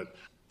are, but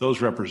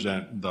those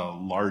represent the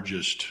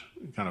largest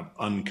kind of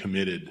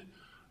uncommitted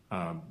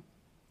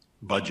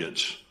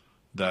budgets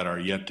that are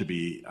yet to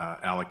be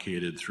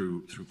allocated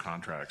through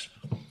contracts.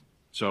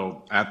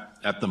 So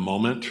at the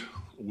moment,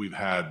 we've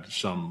had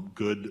some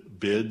good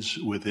bids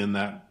within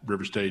that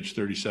River Stage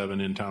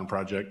 37 in-town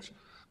project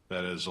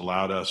that has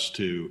allowed us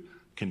to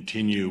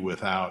continue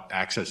without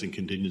accessing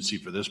contingency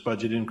for this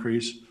budget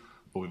increase.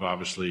 But we've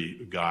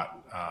obviously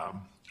got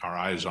our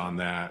eyes on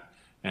that,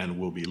 and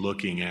we'll be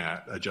looking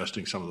at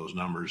adjusting some of those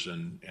numbers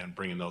and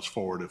bringing those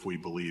forward if we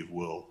believe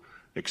we'll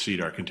exceed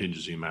our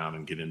contingency amount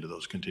and get into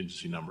those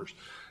contingency numbers.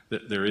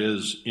 There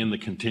is in the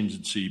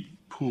contingency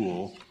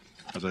pool,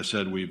 as I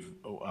said,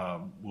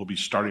 we'll be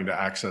starting to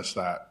access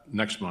that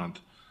next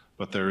month,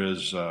 but there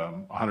is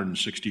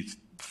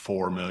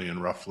 $164 million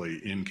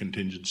roughly in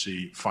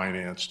contingency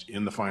financed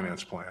in the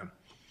finance plan.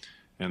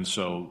 And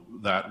so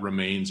that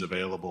remains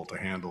available to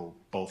handle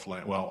both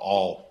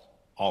all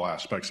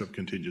aspects of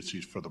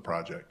contingencies for the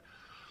project.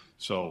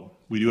 So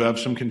we do have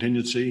some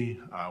contingency.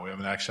 We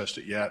haven't accessed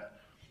it yet.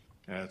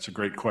 It's a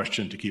great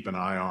question to keep an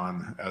eye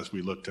on as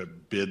we look to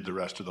bid the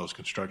rest of those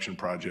construction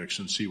projects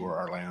and see where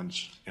our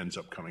lands ends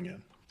up coming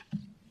in.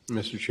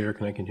 Mr. Chair,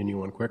 can I continue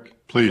one quick?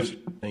 Please.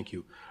 Thank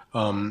you.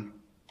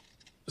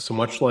 So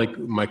much like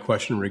my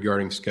question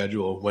regarding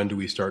schedule, when do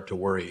we start to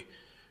worry?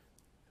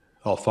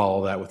 I'll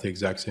follow that with the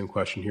exact same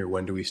question here.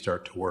 When do we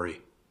start to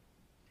worry?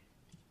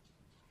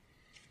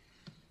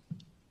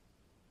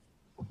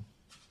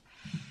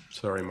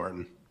 Sorry,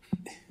 Martin.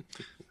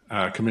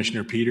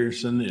 Commissioner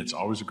Peterson, it's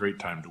always a great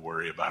time to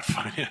worry about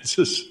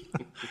finances.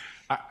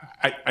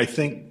 I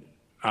think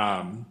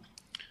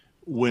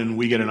when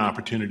we get an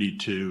opportunity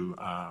to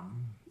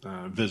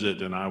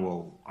visit, and I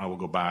will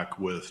go back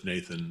with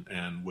Nathan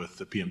and with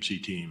the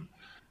PMC team,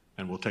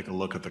 and we'll take a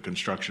look at the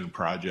construction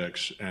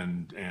projects,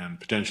 and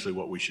potentially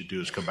what we should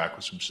do is come back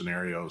with some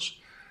scenarios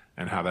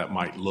and how that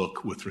might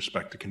look with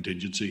respect to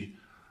contingency.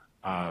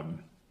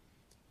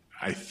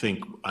 I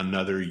think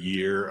another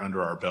year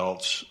under our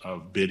belts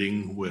of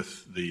bidding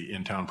with the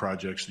in-town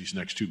projects, these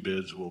next two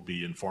bids will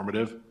be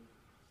informative.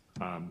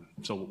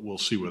 So we'll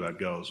see where that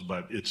goes,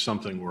 but it's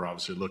something we're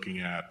obviously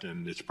looking at,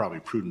 and it's probably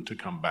prudent to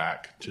come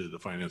back to the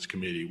Finance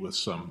Committee with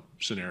some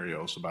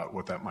scenarios about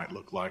what that might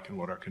look like and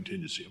what our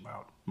contingency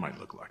amount might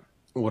look like.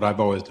 What I've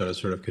always done is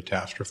sort of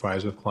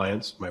catastrophize with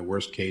clients. My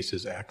worst case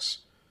is X,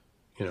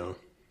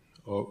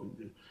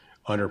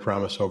 under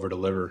promise, over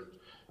deliver.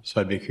 So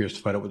I'd be curious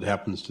to find out what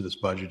happens to this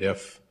budget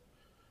if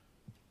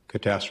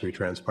catastrophe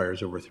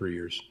transpires over 3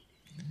 years.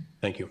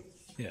 Thank you.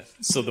 Yeah.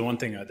 So the one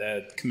thing I'd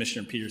add,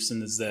 Commissioner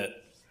Peterson, is that,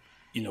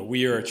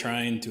 we are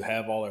trying to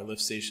have all our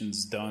lift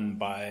stations done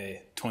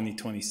by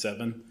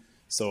 2027.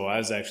 So I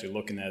was actually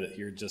looking at it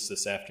here just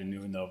this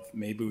afternoon of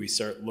maybe we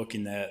start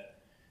looking at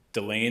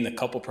delaying a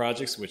couple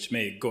projects, which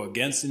may go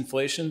against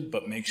inflation,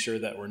 but make sure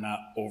that we're not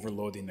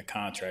overloading the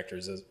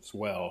contractors as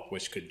well,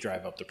 which could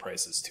drive up the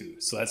prices too.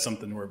 So that's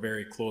something we're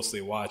very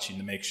closely watching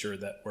to make sure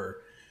that we're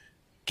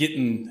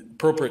getting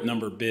appropriate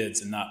number of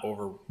bids and not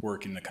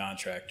overworking the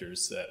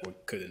contractors that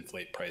could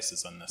inflate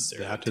prices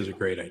unnecessarily. That is a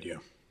great idea.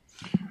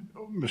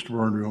 Mr.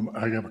 Bornroom,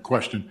 I have a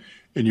question.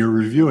 In your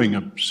reviewing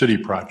of city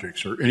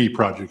projects or any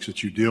projects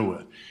that you deal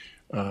with,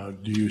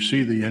 do you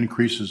see the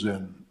increases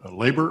in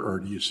labor, or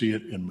do you see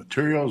it in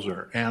materials,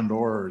 or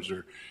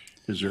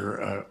is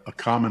there a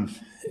common?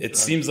 It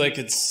seems like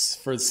it's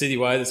for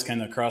citywide. It's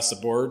kind of across the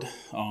board.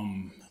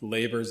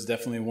 Labor is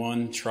definitely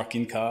one.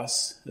 Trucking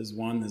costs is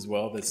one as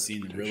well. That's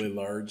seen really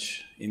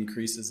large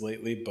increases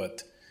lately.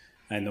 But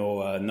I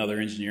know another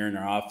engineer in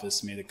our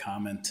office made a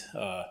comment.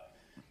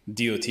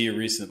 DOT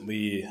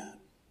recently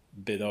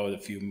bid out a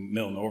few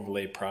mill and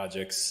overlay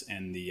projects,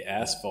 and the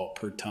asphalt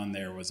per ton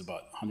there was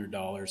about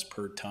 $100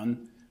 per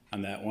ton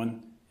on that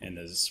one. And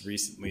as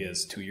recently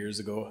as 2 years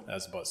ago, that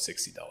was about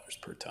 $60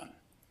 per ton.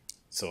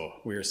 So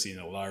we are seeing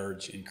a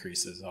large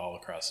increases all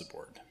across the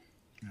board.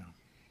 Yeah.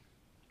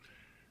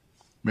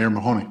 Mayor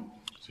Mahoney.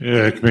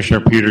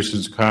 Commissioner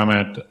Peterson's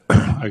comment,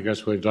 I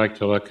guess we'd like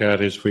to look at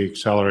is we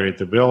accelerate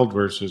the build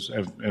versus,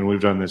 and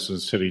we've done this in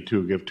the city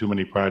too, give too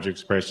many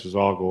projects, prices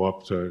all go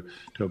up to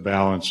a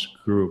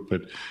balanced group.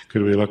 But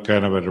could we look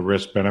kind of at a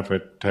risk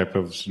benefit type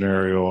of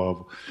scenario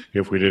of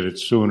if we did it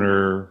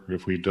sooner,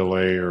 if we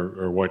delay,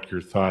 or what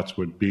your thoughts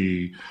would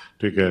be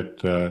to get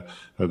the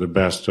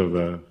best of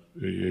the,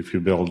 if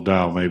you build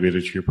now, maybe at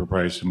a cheaper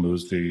price and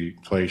lose the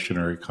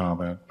inflationary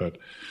comment. But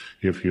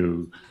if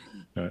you,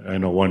 I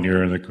know 1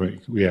 year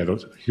we had a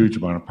huge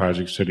amount of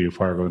projects, City of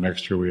Fargo. The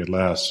next year we had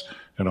less,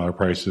 and our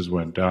prices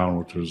went down,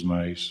 which was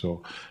nice.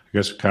 So I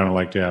guess I'd kind of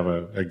like to have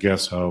a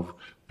guess of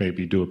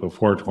maybe do it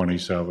before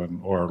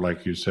 27, or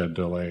like you said,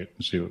 delay it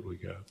and see what we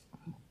get.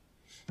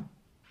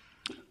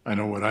 I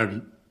know what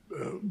I've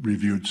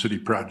reviewed city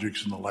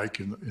projects and the like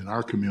in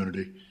our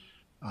community.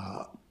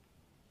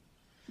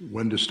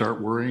 When to start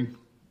worrying?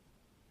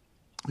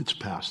 It's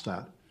past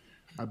that.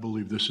 I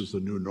believe this is the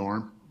new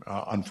norm,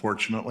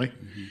 unfortunately.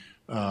 Mm-hmm.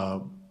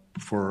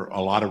 For a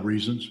lot of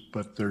reasons,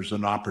 but there's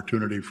an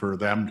opportunity for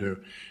them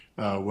to,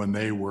 when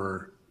they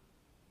were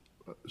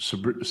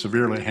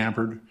severely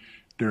hampered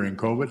during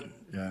COVID,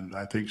 and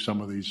I think some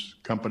of these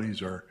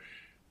companies are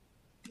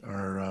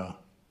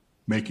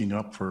making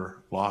up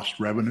for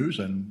lost revenues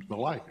and the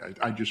like.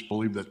 I just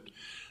believe that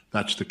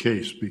that's the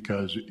case,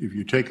 because if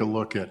you take a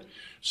look at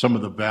some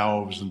of the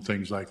valves and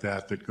things like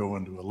that that go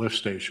into a lift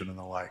station and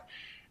the like,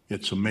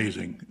 it's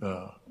amazing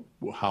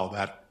how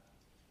that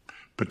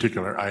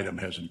particular item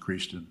has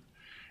increased in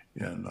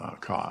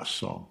cost.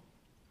 So,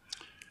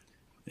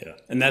 yeah,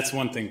 and that's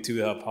one thing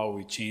too, how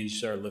we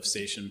changed our lift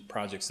station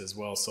projects as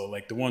well. So,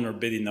 like the one we're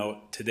bidding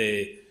out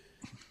today,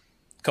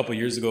 a couple of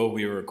years ago,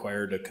 we were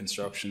required a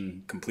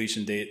construction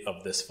completion date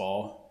of this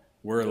fall.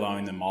 We're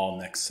allowing them all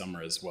next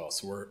summer as well.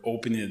 So we're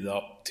opening it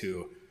up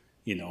to,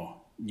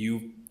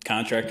 you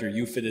contractor,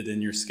 you fit it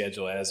in your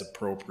schedule as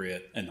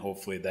appropriate, and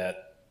hopefully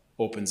that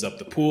opens up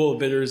the pool of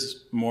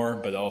bidders more,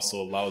 but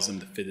also allows them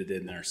to fit it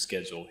in their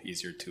schedule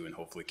easier too, and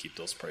hopefully keep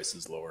those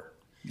prices lower.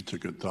 It's a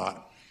good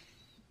thought.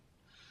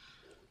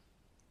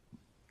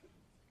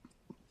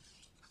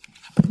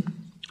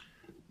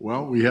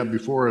 Well, we have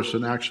before us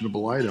an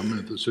actionable item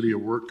at the City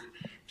of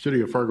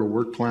Fargo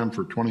Work Plan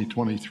for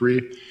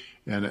 2023,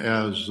 and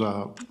as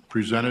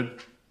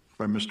presented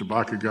by Mr.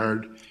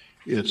 Bakkegaard,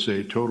 it's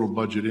a total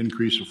budget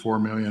increase of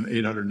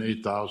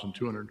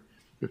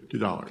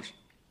 $4,808,250.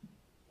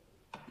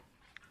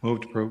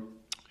 Move to approve.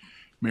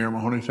 Mayor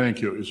Mahoney,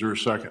 thank you. Is there a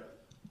second?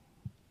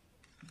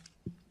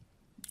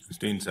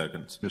 Steen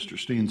seconds. Mr.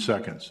 Steen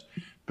seconds.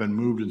 Been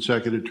moved and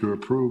seconded to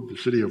approve the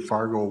City of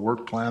Fargo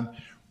Work Plan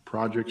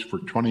projects for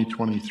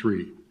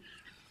 2023.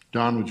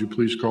 Don, would you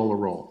please call the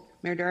roll?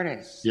 Mayor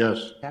Dardis.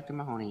 Yes. Dr.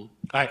 Mahoney.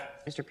 Aye.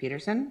 Mr.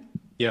 Peterson.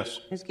 Yes.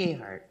 Ms.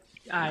 Gayhart.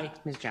 Aye.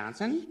 Ms.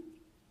 Johnson.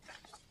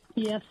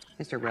 Yes.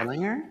 Mr.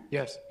 Rillinger.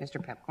 Yes.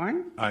 Mr.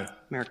 Pepcorn. Aye.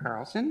 Mayor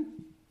Carlson.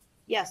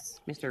 Yes.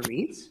 Mr.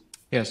 Reeds.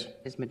 Yes.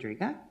 Ms.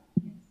 Madriga.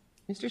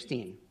 Mr.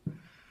 Steen.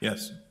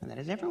 Yes. And that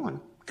is everyone.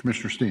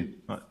 Commissioner Steen.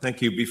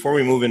 Thank you. Before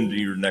we move into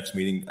your next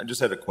meeting, I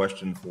just had a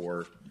question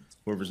for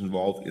whoever's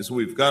involved. Is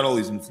we've got all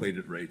these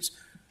inflated rates,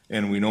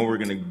 and we know we're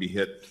going to be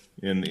hit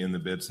in the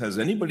bids. Has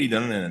anybody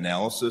done an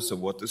analysis of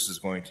what this is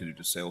going to do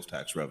to sales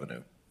tax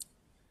revenue?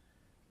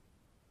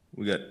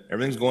 We got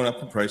everything's going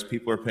up in price.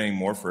 People are paying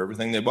more for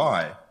everything they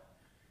buy.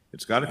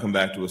 It's got to come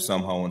back to us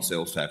somehow in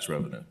sales tax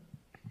revenue.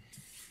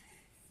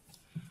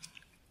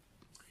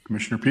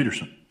 Commissioner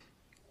Peterson.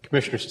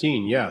 Commissioner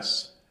Steen,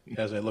 yes.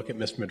 As I look at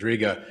Ms.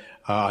 Madriga,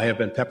 I have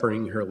been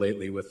peppering her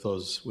lately with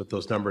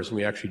those numbers, and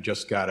we actually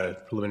just got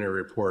a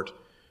preliminary report.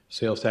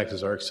 Sales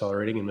taxes are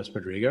accelerating in Ms.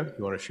 Madriga.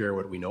 You want to share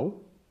what we know?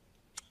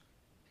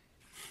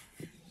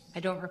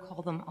 I don't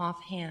recall them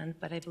offhand,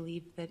 but I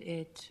believe that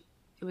it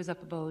was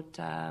up about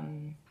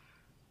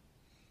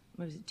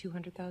what was it,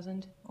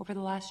 200,000 over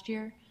the last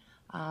year.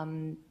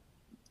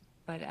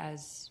 But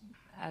as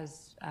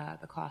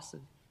the cost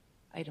of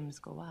items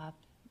go up,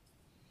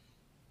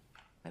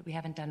 but we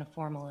haven't done a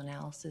formal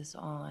analysis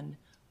on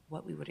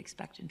what we would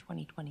expect in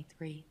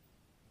 2023.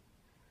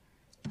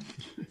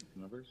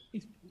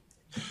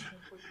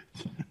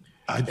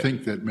 I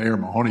think that Mayor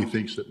Mahoney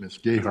thinks that Ms.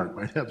 Gayhart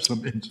might have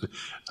some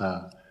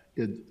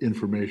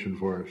information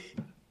for us.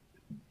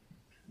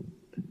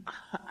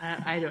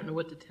 I don't know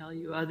what to tell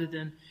you other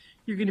than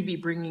you're going to be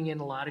bringing in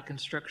a lot of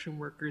construction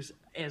workers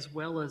as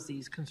well as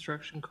these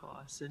construction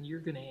costs, and you're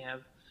going to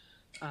have,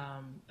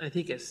 I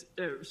think, a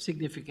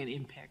significant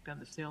impact on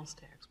the sales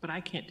tax, but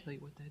I can't tell you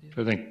what that is.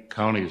 I think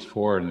county is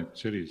 4% and the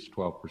city is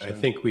 12%. I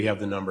think we have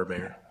the number,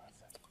 Mayor.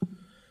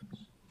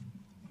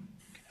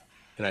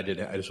 And I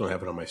just don't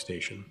have it on my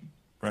station.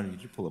 Brandon,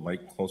 did you pull the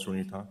mic closer when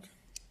you talk?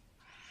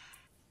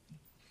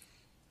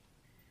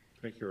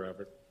 Thank you,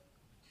 Robert.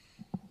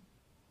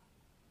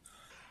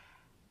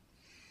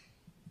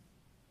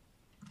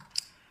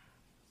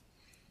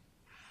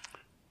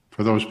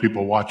 For those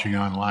people watching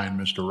online,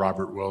 Mr.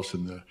 Robert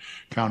Wilson, the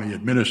county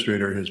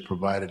administrator, has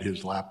provided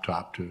his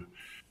laptop to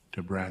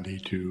Brandy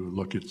to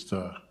look at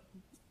the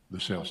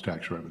sales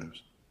tax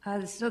revenues.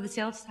 So the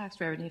sales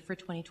tax revenue for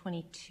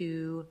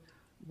 2022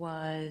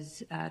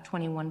 was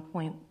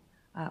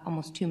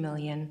almost 2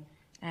 million,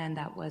 and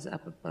that was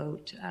up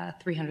about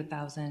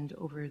 300,000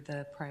 over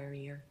the prior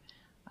year.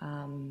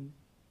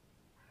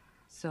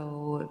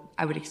 So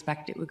I would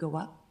expect it would go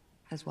up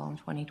as well in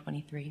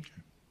 2023.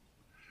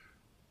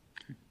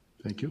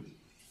 Thank you.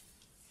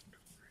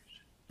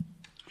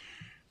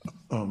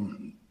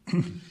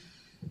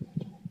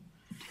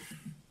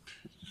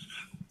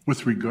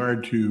 With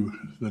regard to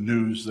the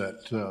news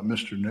that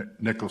Mr.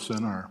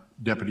 Nicholson, our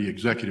Deputy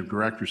Executive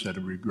Director, said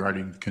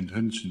regarding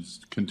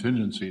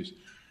contingencies,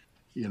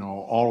 you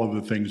know, all of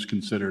the things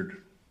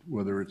considered,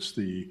 whether it's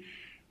the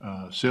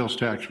sales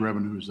tax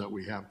revenues that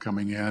we have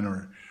coming in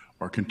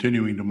or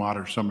continuing to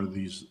monitor some of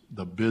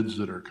the bids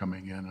that are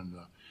coming in and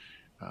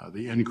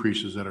the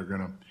increases that are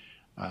going to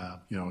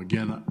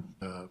again,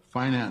 the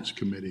Finance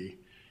Committee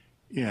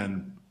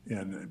in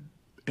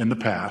the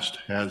past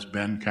has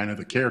been kind of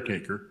the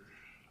caretaker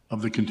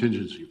of the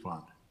contingency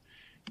fund.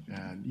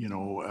 And,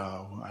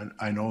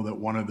 I know that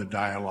one of the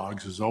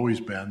dialogues has always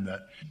been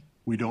that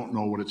we don't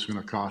know what it's going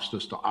to cost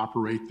us to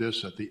operate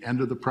this at the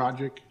end of the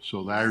project.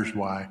 So there's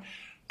why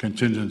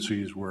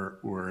contingencies were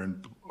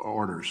in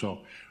order.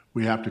 So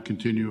we have to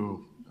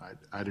continue.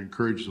 I'd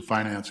encourage the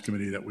Finance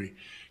Committee that we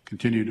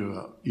continue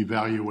to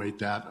evaluate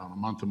that on a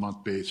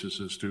month-to-month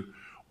basis as to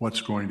what's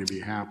going to be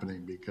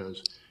happening,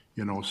 because,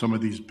 some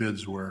of these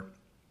bids were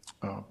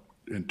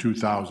in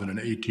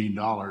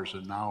 $2,018,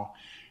 and now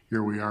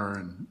here we are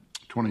in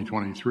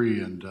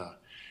 2023, and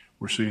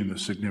we're seeing the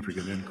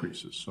significant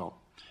increases. So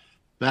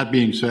that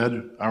being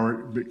said,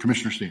 our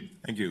Commissioner Steen.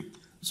 Thank you.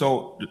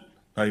 So,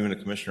 not even a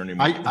commissioner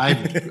anymore.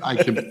 I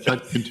can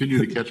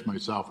continue to catch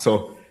myself.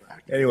 So,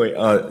 anyway,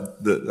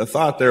 the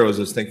thought there was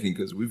just thinking,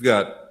 because we've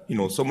got,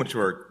 so much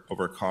of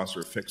our costs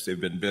are fixed. They've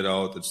been bid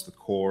out. It's the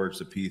core, it's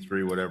the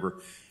P3,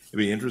 whatever. It'd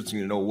be interesting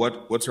to know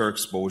what's our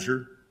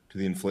exposure to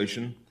the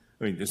inflation.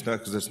 I mean, it's not,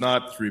 because it's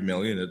not $3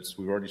 million.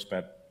 We've already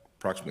spent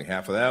approximately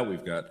half of that.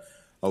 We've got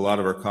a lot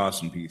of our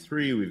costs in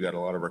P3. We've got a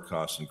lot of our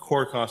costs in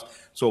core costs.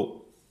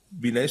 So,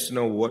 it'd be nice to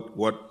know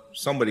what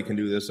somebody can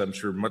do this. I'm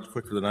sure much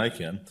quicker than I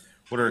can.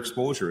 What our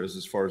exposure is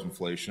as far as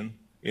inflation.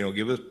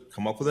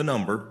 Come up with a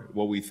number,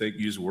 what we think,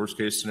 use worst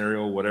case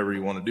scenario, whatever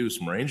you want to do,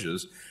 some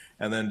ranges,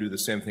 and then do the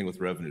same thing with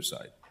the revenue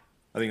side.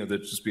 I think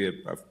that'd just be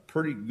a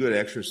pretty good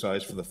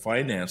exercise for the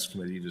Finance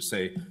Committee to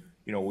say,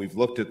 we've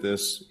looked at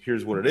this,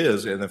 here's what it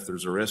is, and if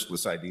there's a risk,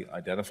 let's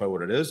identify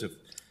what it is, and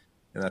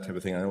that type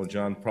of thing. I know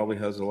John probably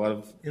has a lot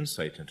of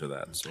insight into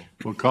that. So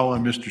we'll call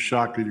on Mr.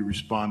 Shockley to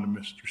respond to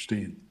Mr.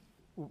 Steen.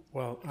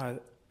 Well,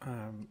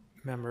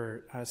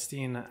 Member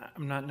Steen,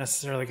 I'm not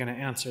necessarily going to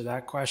answer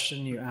that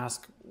question. You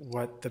ask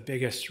what the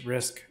biggest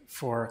risk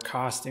for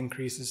cost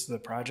increases to the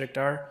project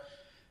are.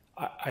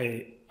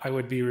 I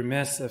would be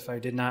remiss if I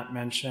did not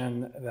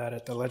mention that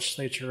at the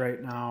legislature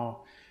right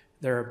now,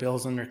 there are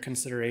bills under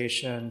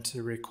consideration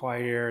to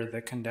require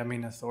the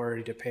condemning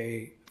authority to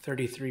pay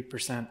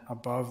 33%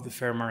 above the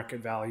fair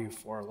market value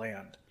for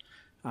land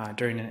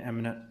during an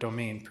eminent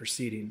domain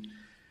proceeding.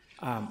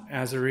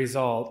 As a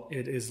result,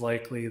 it is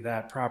likely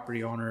that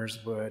property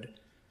owners would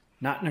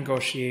not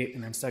negotiate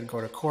and instead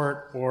go to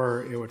court,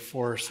 or it would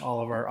force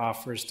all of our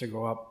offers to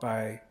go up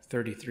by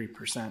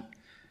 33%.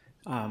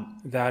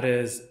 That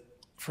is,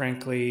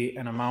 frankly,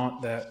 an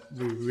amount that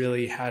we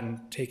really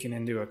hadn't taken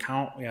into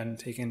account. We hadn't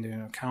taken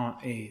into account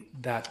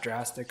that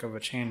drastic of a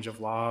change of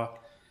law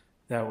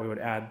that we would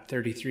add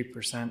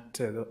 33%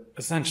 to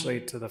essentially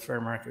to the fair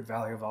market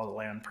value of all the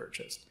land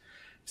purchased.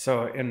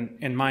 So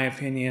in my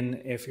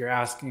opinion, if you're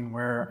asking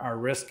where our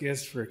risk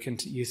is for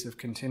use of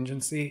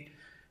contingency,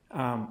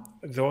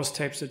 those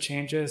types of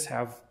changes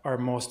are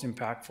most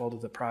impactful to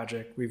the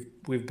project.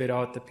 We've bid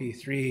out the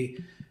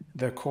P3.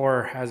 The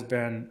Corps has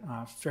been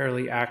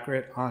fairly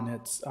accurate on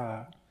its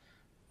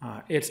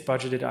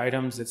budgeted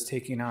items. It's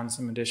taking on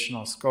some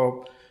additional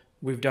scope.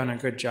 We've done a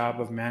good job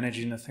of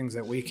managing the things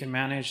that we can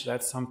manage.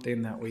 That's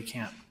something that we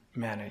can't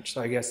manage.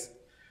 So I guess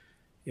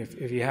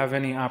if you have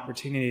any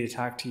opportunity to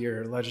talk to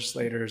your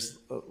legislators,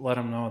 let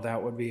them know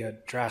that would be a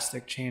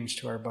drastic change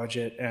to our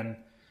budget, and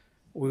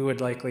we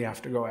would likely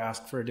have to go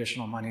ask for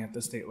additional money at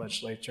the state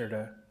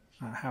legislature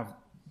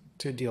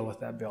to deal with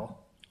that bill.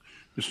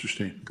 Mr.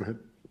 Steen, go ahead.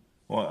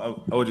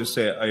 Well, I would just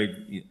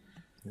say,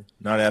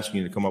 not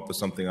asking you to come up with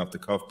something off the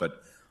cuff,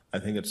 but I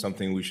think it's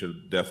something we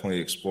should definitely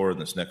explore in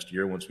this next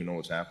year once we know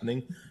what's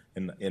happening,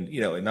 and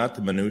not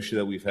the minutia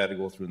that we've had to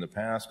go through in the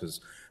past,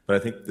 but I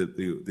think that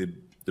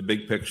the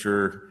big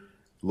picture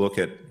look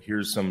at,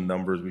 here's some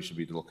numbers we should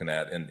be looking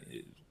at, and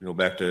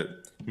back to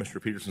Mr.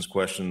 Peterson's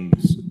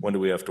questions, when do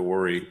we have to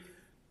worry?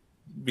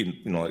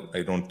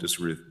 I don't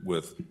disagree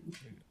with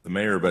the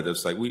mayor, but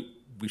it's like we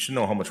should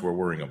know how much we're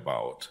worrying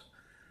about,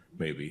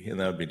 maybe, and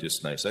that would be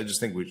just nice. I just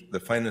think the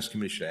Finance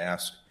Committee should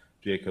ask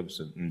Jacobs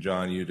and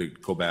John, you to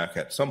go back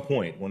at some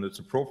point when it's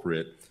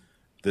appropriate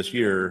this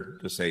year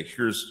to say,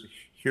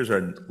 here's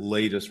our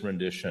latest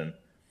rendition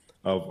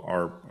of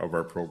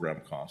our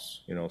program costs,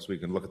 so we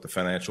can look at the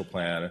financial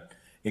plan,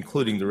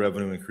 including the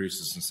revenue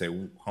increases, and say,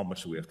 how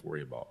much do we have to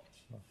worry about?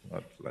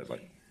 That's what I'd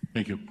like.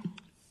 Thank you.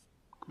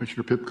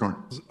 Commissioner Pipcorn.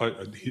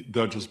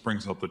 That just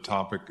brings up the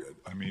topic.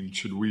 I mean,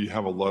 should we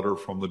have a letter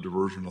from the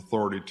Diversion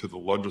Authority to the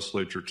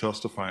legislature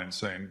testifying,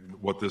 saying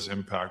what this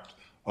impact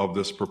of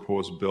this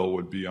proposed bill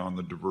would be on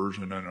the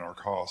diversion and our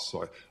costs?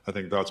 So I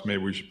think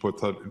maybe we should put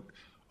that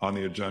on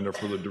the agenda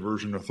for the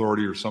Diversion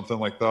Authority or something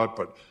like that.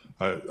 But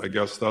I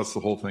guess that's the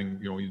whole thing.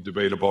 You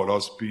debate about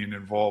us being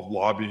involved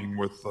lobbying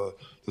with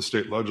the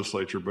state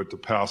legislature, but to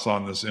pass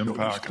on this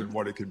impact and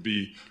what it could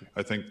be,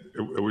 I think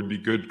it would be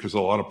good, because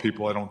a lot of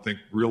people, I don't think,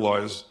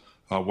 realize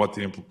what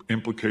the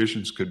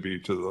implications could be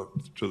to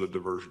the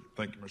diversion.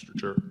 Thank you, Mr.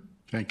 Chair.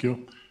 Thank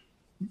you.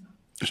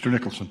 Mr.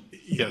 Nicholson.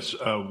 Yes,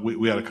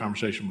 we had a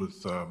conversation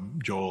with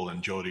Joel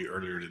and Jody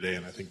earlier today,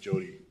 and I think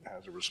Jody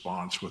has a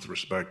response with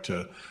respect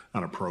to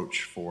an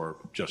approach for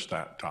just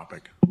that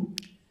topic.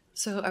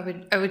 So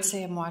I would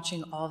say I'm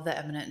watching all of the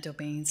eminent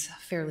domains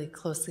fairly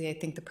closely. I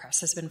think the press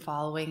has been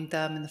following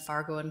them in the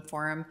Fargo and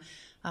Forum.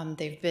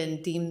 They've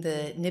been deemed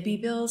the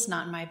NIBI bills,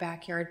 not in my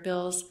backyard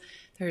bills.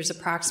 There's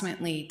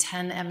approximately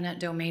 10 eminent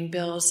domain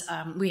bills.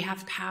 We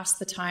have passed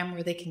the time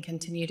where they can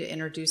continue to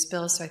introduce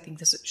bills, so I think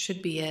this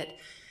should be it.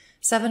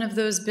 7 of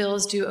those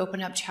bills do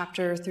open up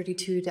Chapter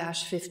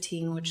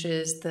 32-15, which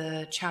is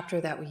the chapter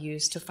that we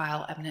use to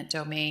file eminent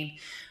domain.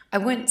 I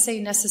wouldn't say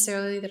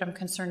necessarily that I'm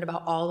concerned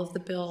about all of the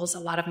bills. A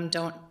lot of them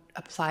don't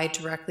apply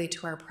directly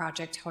to our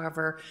project.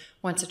 However,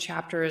 once a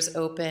chapter is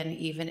open,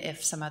 even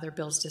if some other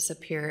bills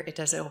disappear, it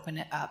does open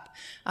it up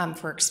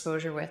for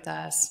exposure with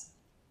us.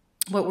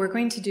 What we're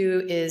going to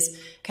do is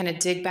kind of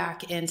dig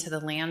back into the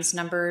lands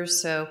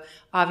numbers. So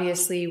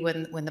obviously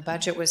when the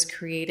budget was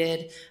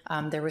created,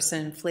 there was some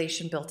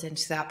inflation built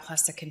into that,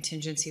 plus the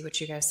contingency, which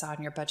you guys saw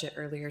in your budget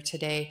earlier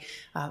today.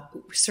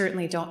 We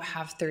certainly don't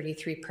have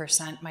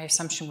 33%. My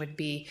assumption would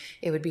be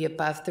it would be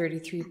above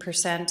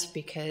 33%,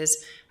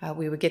 because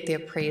we would get the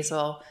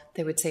appraisal.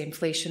 They would say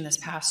inflation this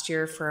past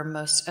year for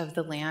most of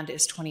the land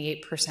is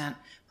 28%.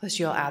 Plus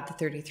you'll add the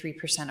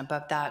 33%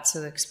 above that,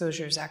 so the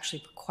exposure is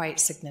actually quite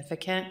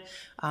significant.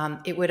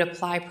 It would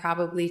apply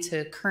probably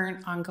to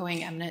current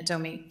ongoing eminent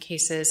domain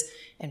cases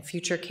and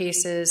future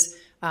cases.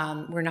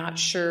 We're not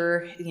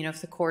sure,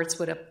 if the courts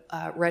would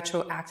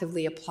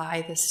retroactively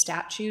apply this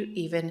statute,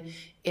 even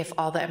if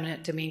all the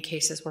eminent domain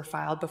cases were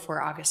filed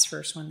before August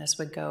 1st, when this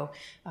would go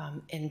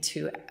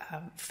into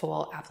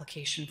full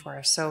application for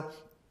us. So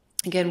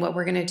Again, what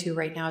we're going to do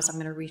right now is I'm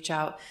going to reach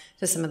out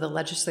to some of the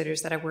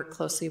legislators that I worked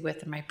closely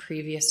with in my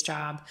previous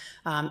job,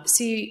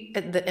 see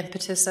the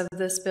impetus of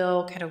this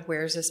bill, kind of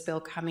where's this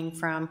bill coming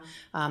from,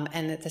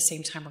 and at the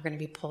same time, we're going to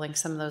be pulling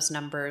some of those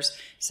numbers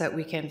so that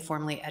we can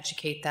formally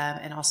educate them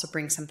and also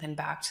bring something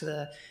back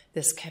to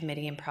this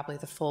committee and probably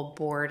the full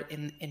board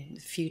in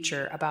the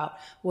future about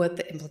what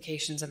the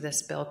implications of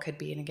this bill could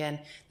be. And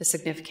again, the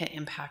significant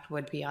impact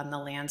would be on the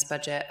lands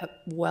budget,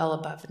 well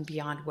above and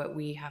beyond what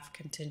we have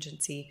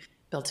contingency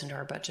built into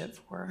our budget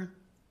for.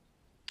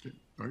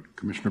 All right,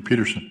 Commissioner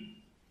Peterson.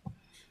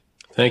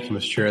 Thank you,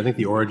 Mr. Chair. I think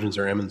the origins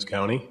are Emmons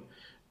County,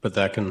 but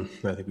I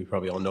think we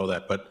probably all know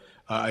that. But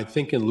I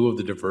think in lieu of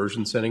the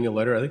diversion sending a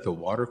letter, I think the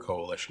Water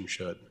Coalition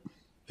should.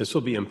 This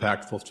will be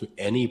impactful to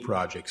any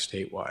project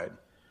statewide.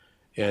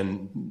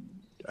 And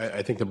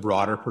I think the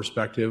broader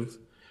perspective,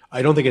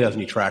 I don't think it has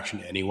any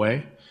traction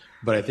anyway,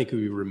 but I think it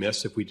would be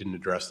remiss if we didn't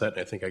address that.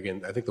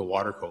 And I think the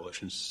Water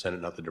Coalition is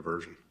sending out the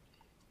diversion.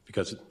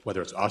 Because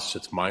whether it's us,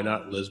 it's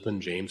Minot, Lisbon,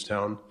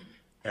 Jamestown,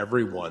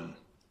 everyone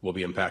will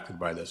be impacted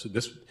by this.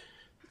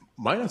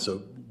 Minot's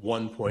a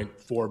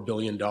 $1.4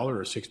 billion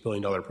or $6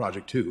 billion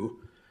project too.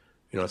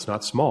 It's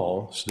not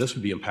small, so this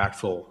would be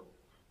impactful,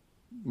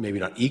 maybe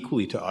not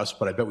equally to us,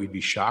 but I bet we'd be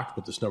shocked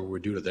what this number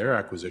would do to their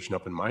acquisition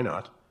up in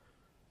Minot.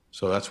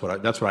 So that's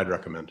what I'd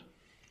recommend.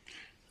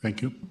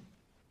 Thank you.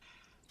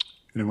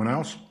 Anyone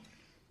else?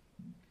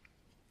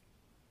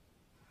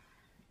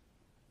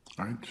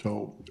 All right,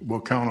 so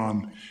we'll count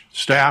on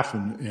staff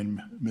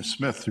and Ms.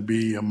 Smith to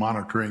be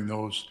monitoring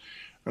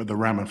the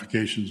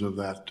ramifications of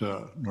that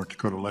North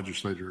Dakota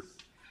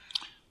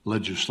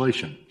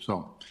legislation.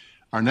 So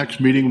our next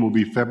meeting will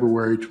be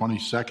February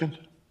 22nd.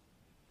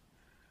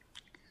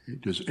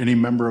 Does any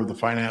member of the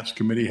Finance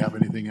Committee have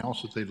anything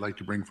else that they'd like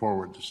to bring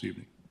forward this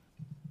evening?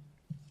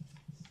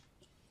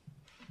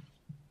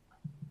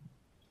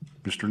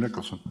 Mr.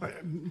 Nicholson.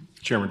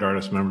 Chairman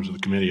Dardis, members of the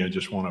committee, I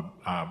just want to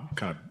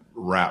kind of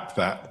wrap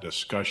that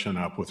discussion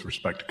up with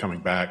respect to coming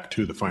back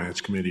to the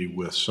Finance Committee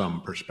with some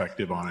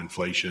perspective on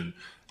inflation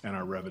and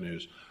our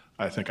revenues.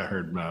 I think I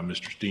heard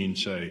Mr. Steen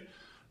say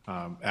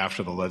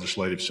after the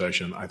legislative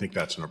session, I think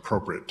that's an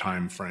appropriate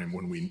time frame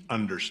when we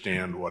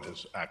understand what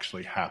has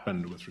actually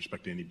happened with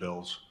respect to any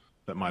bills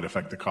that might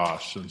affect the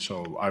costs. And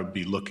so I would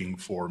be looking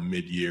for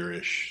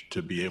mid-year-ish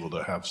to be able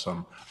to have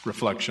some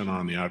reflection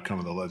on the outcome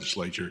of the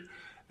legislature,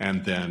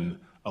 and then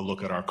a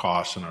look at our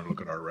costs and a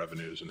look at our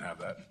revenues, and have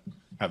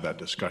that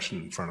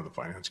discussion in front of the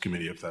Finance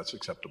Committee if that's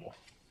acceptable.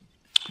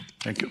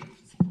 Thank you.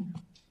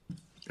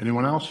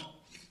 Anyone else?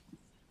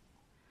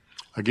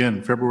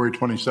 Again, February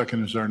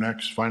 22nd is our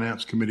next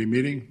Finance Committee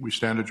meeting. We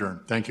stand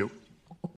adjourned. Thank you.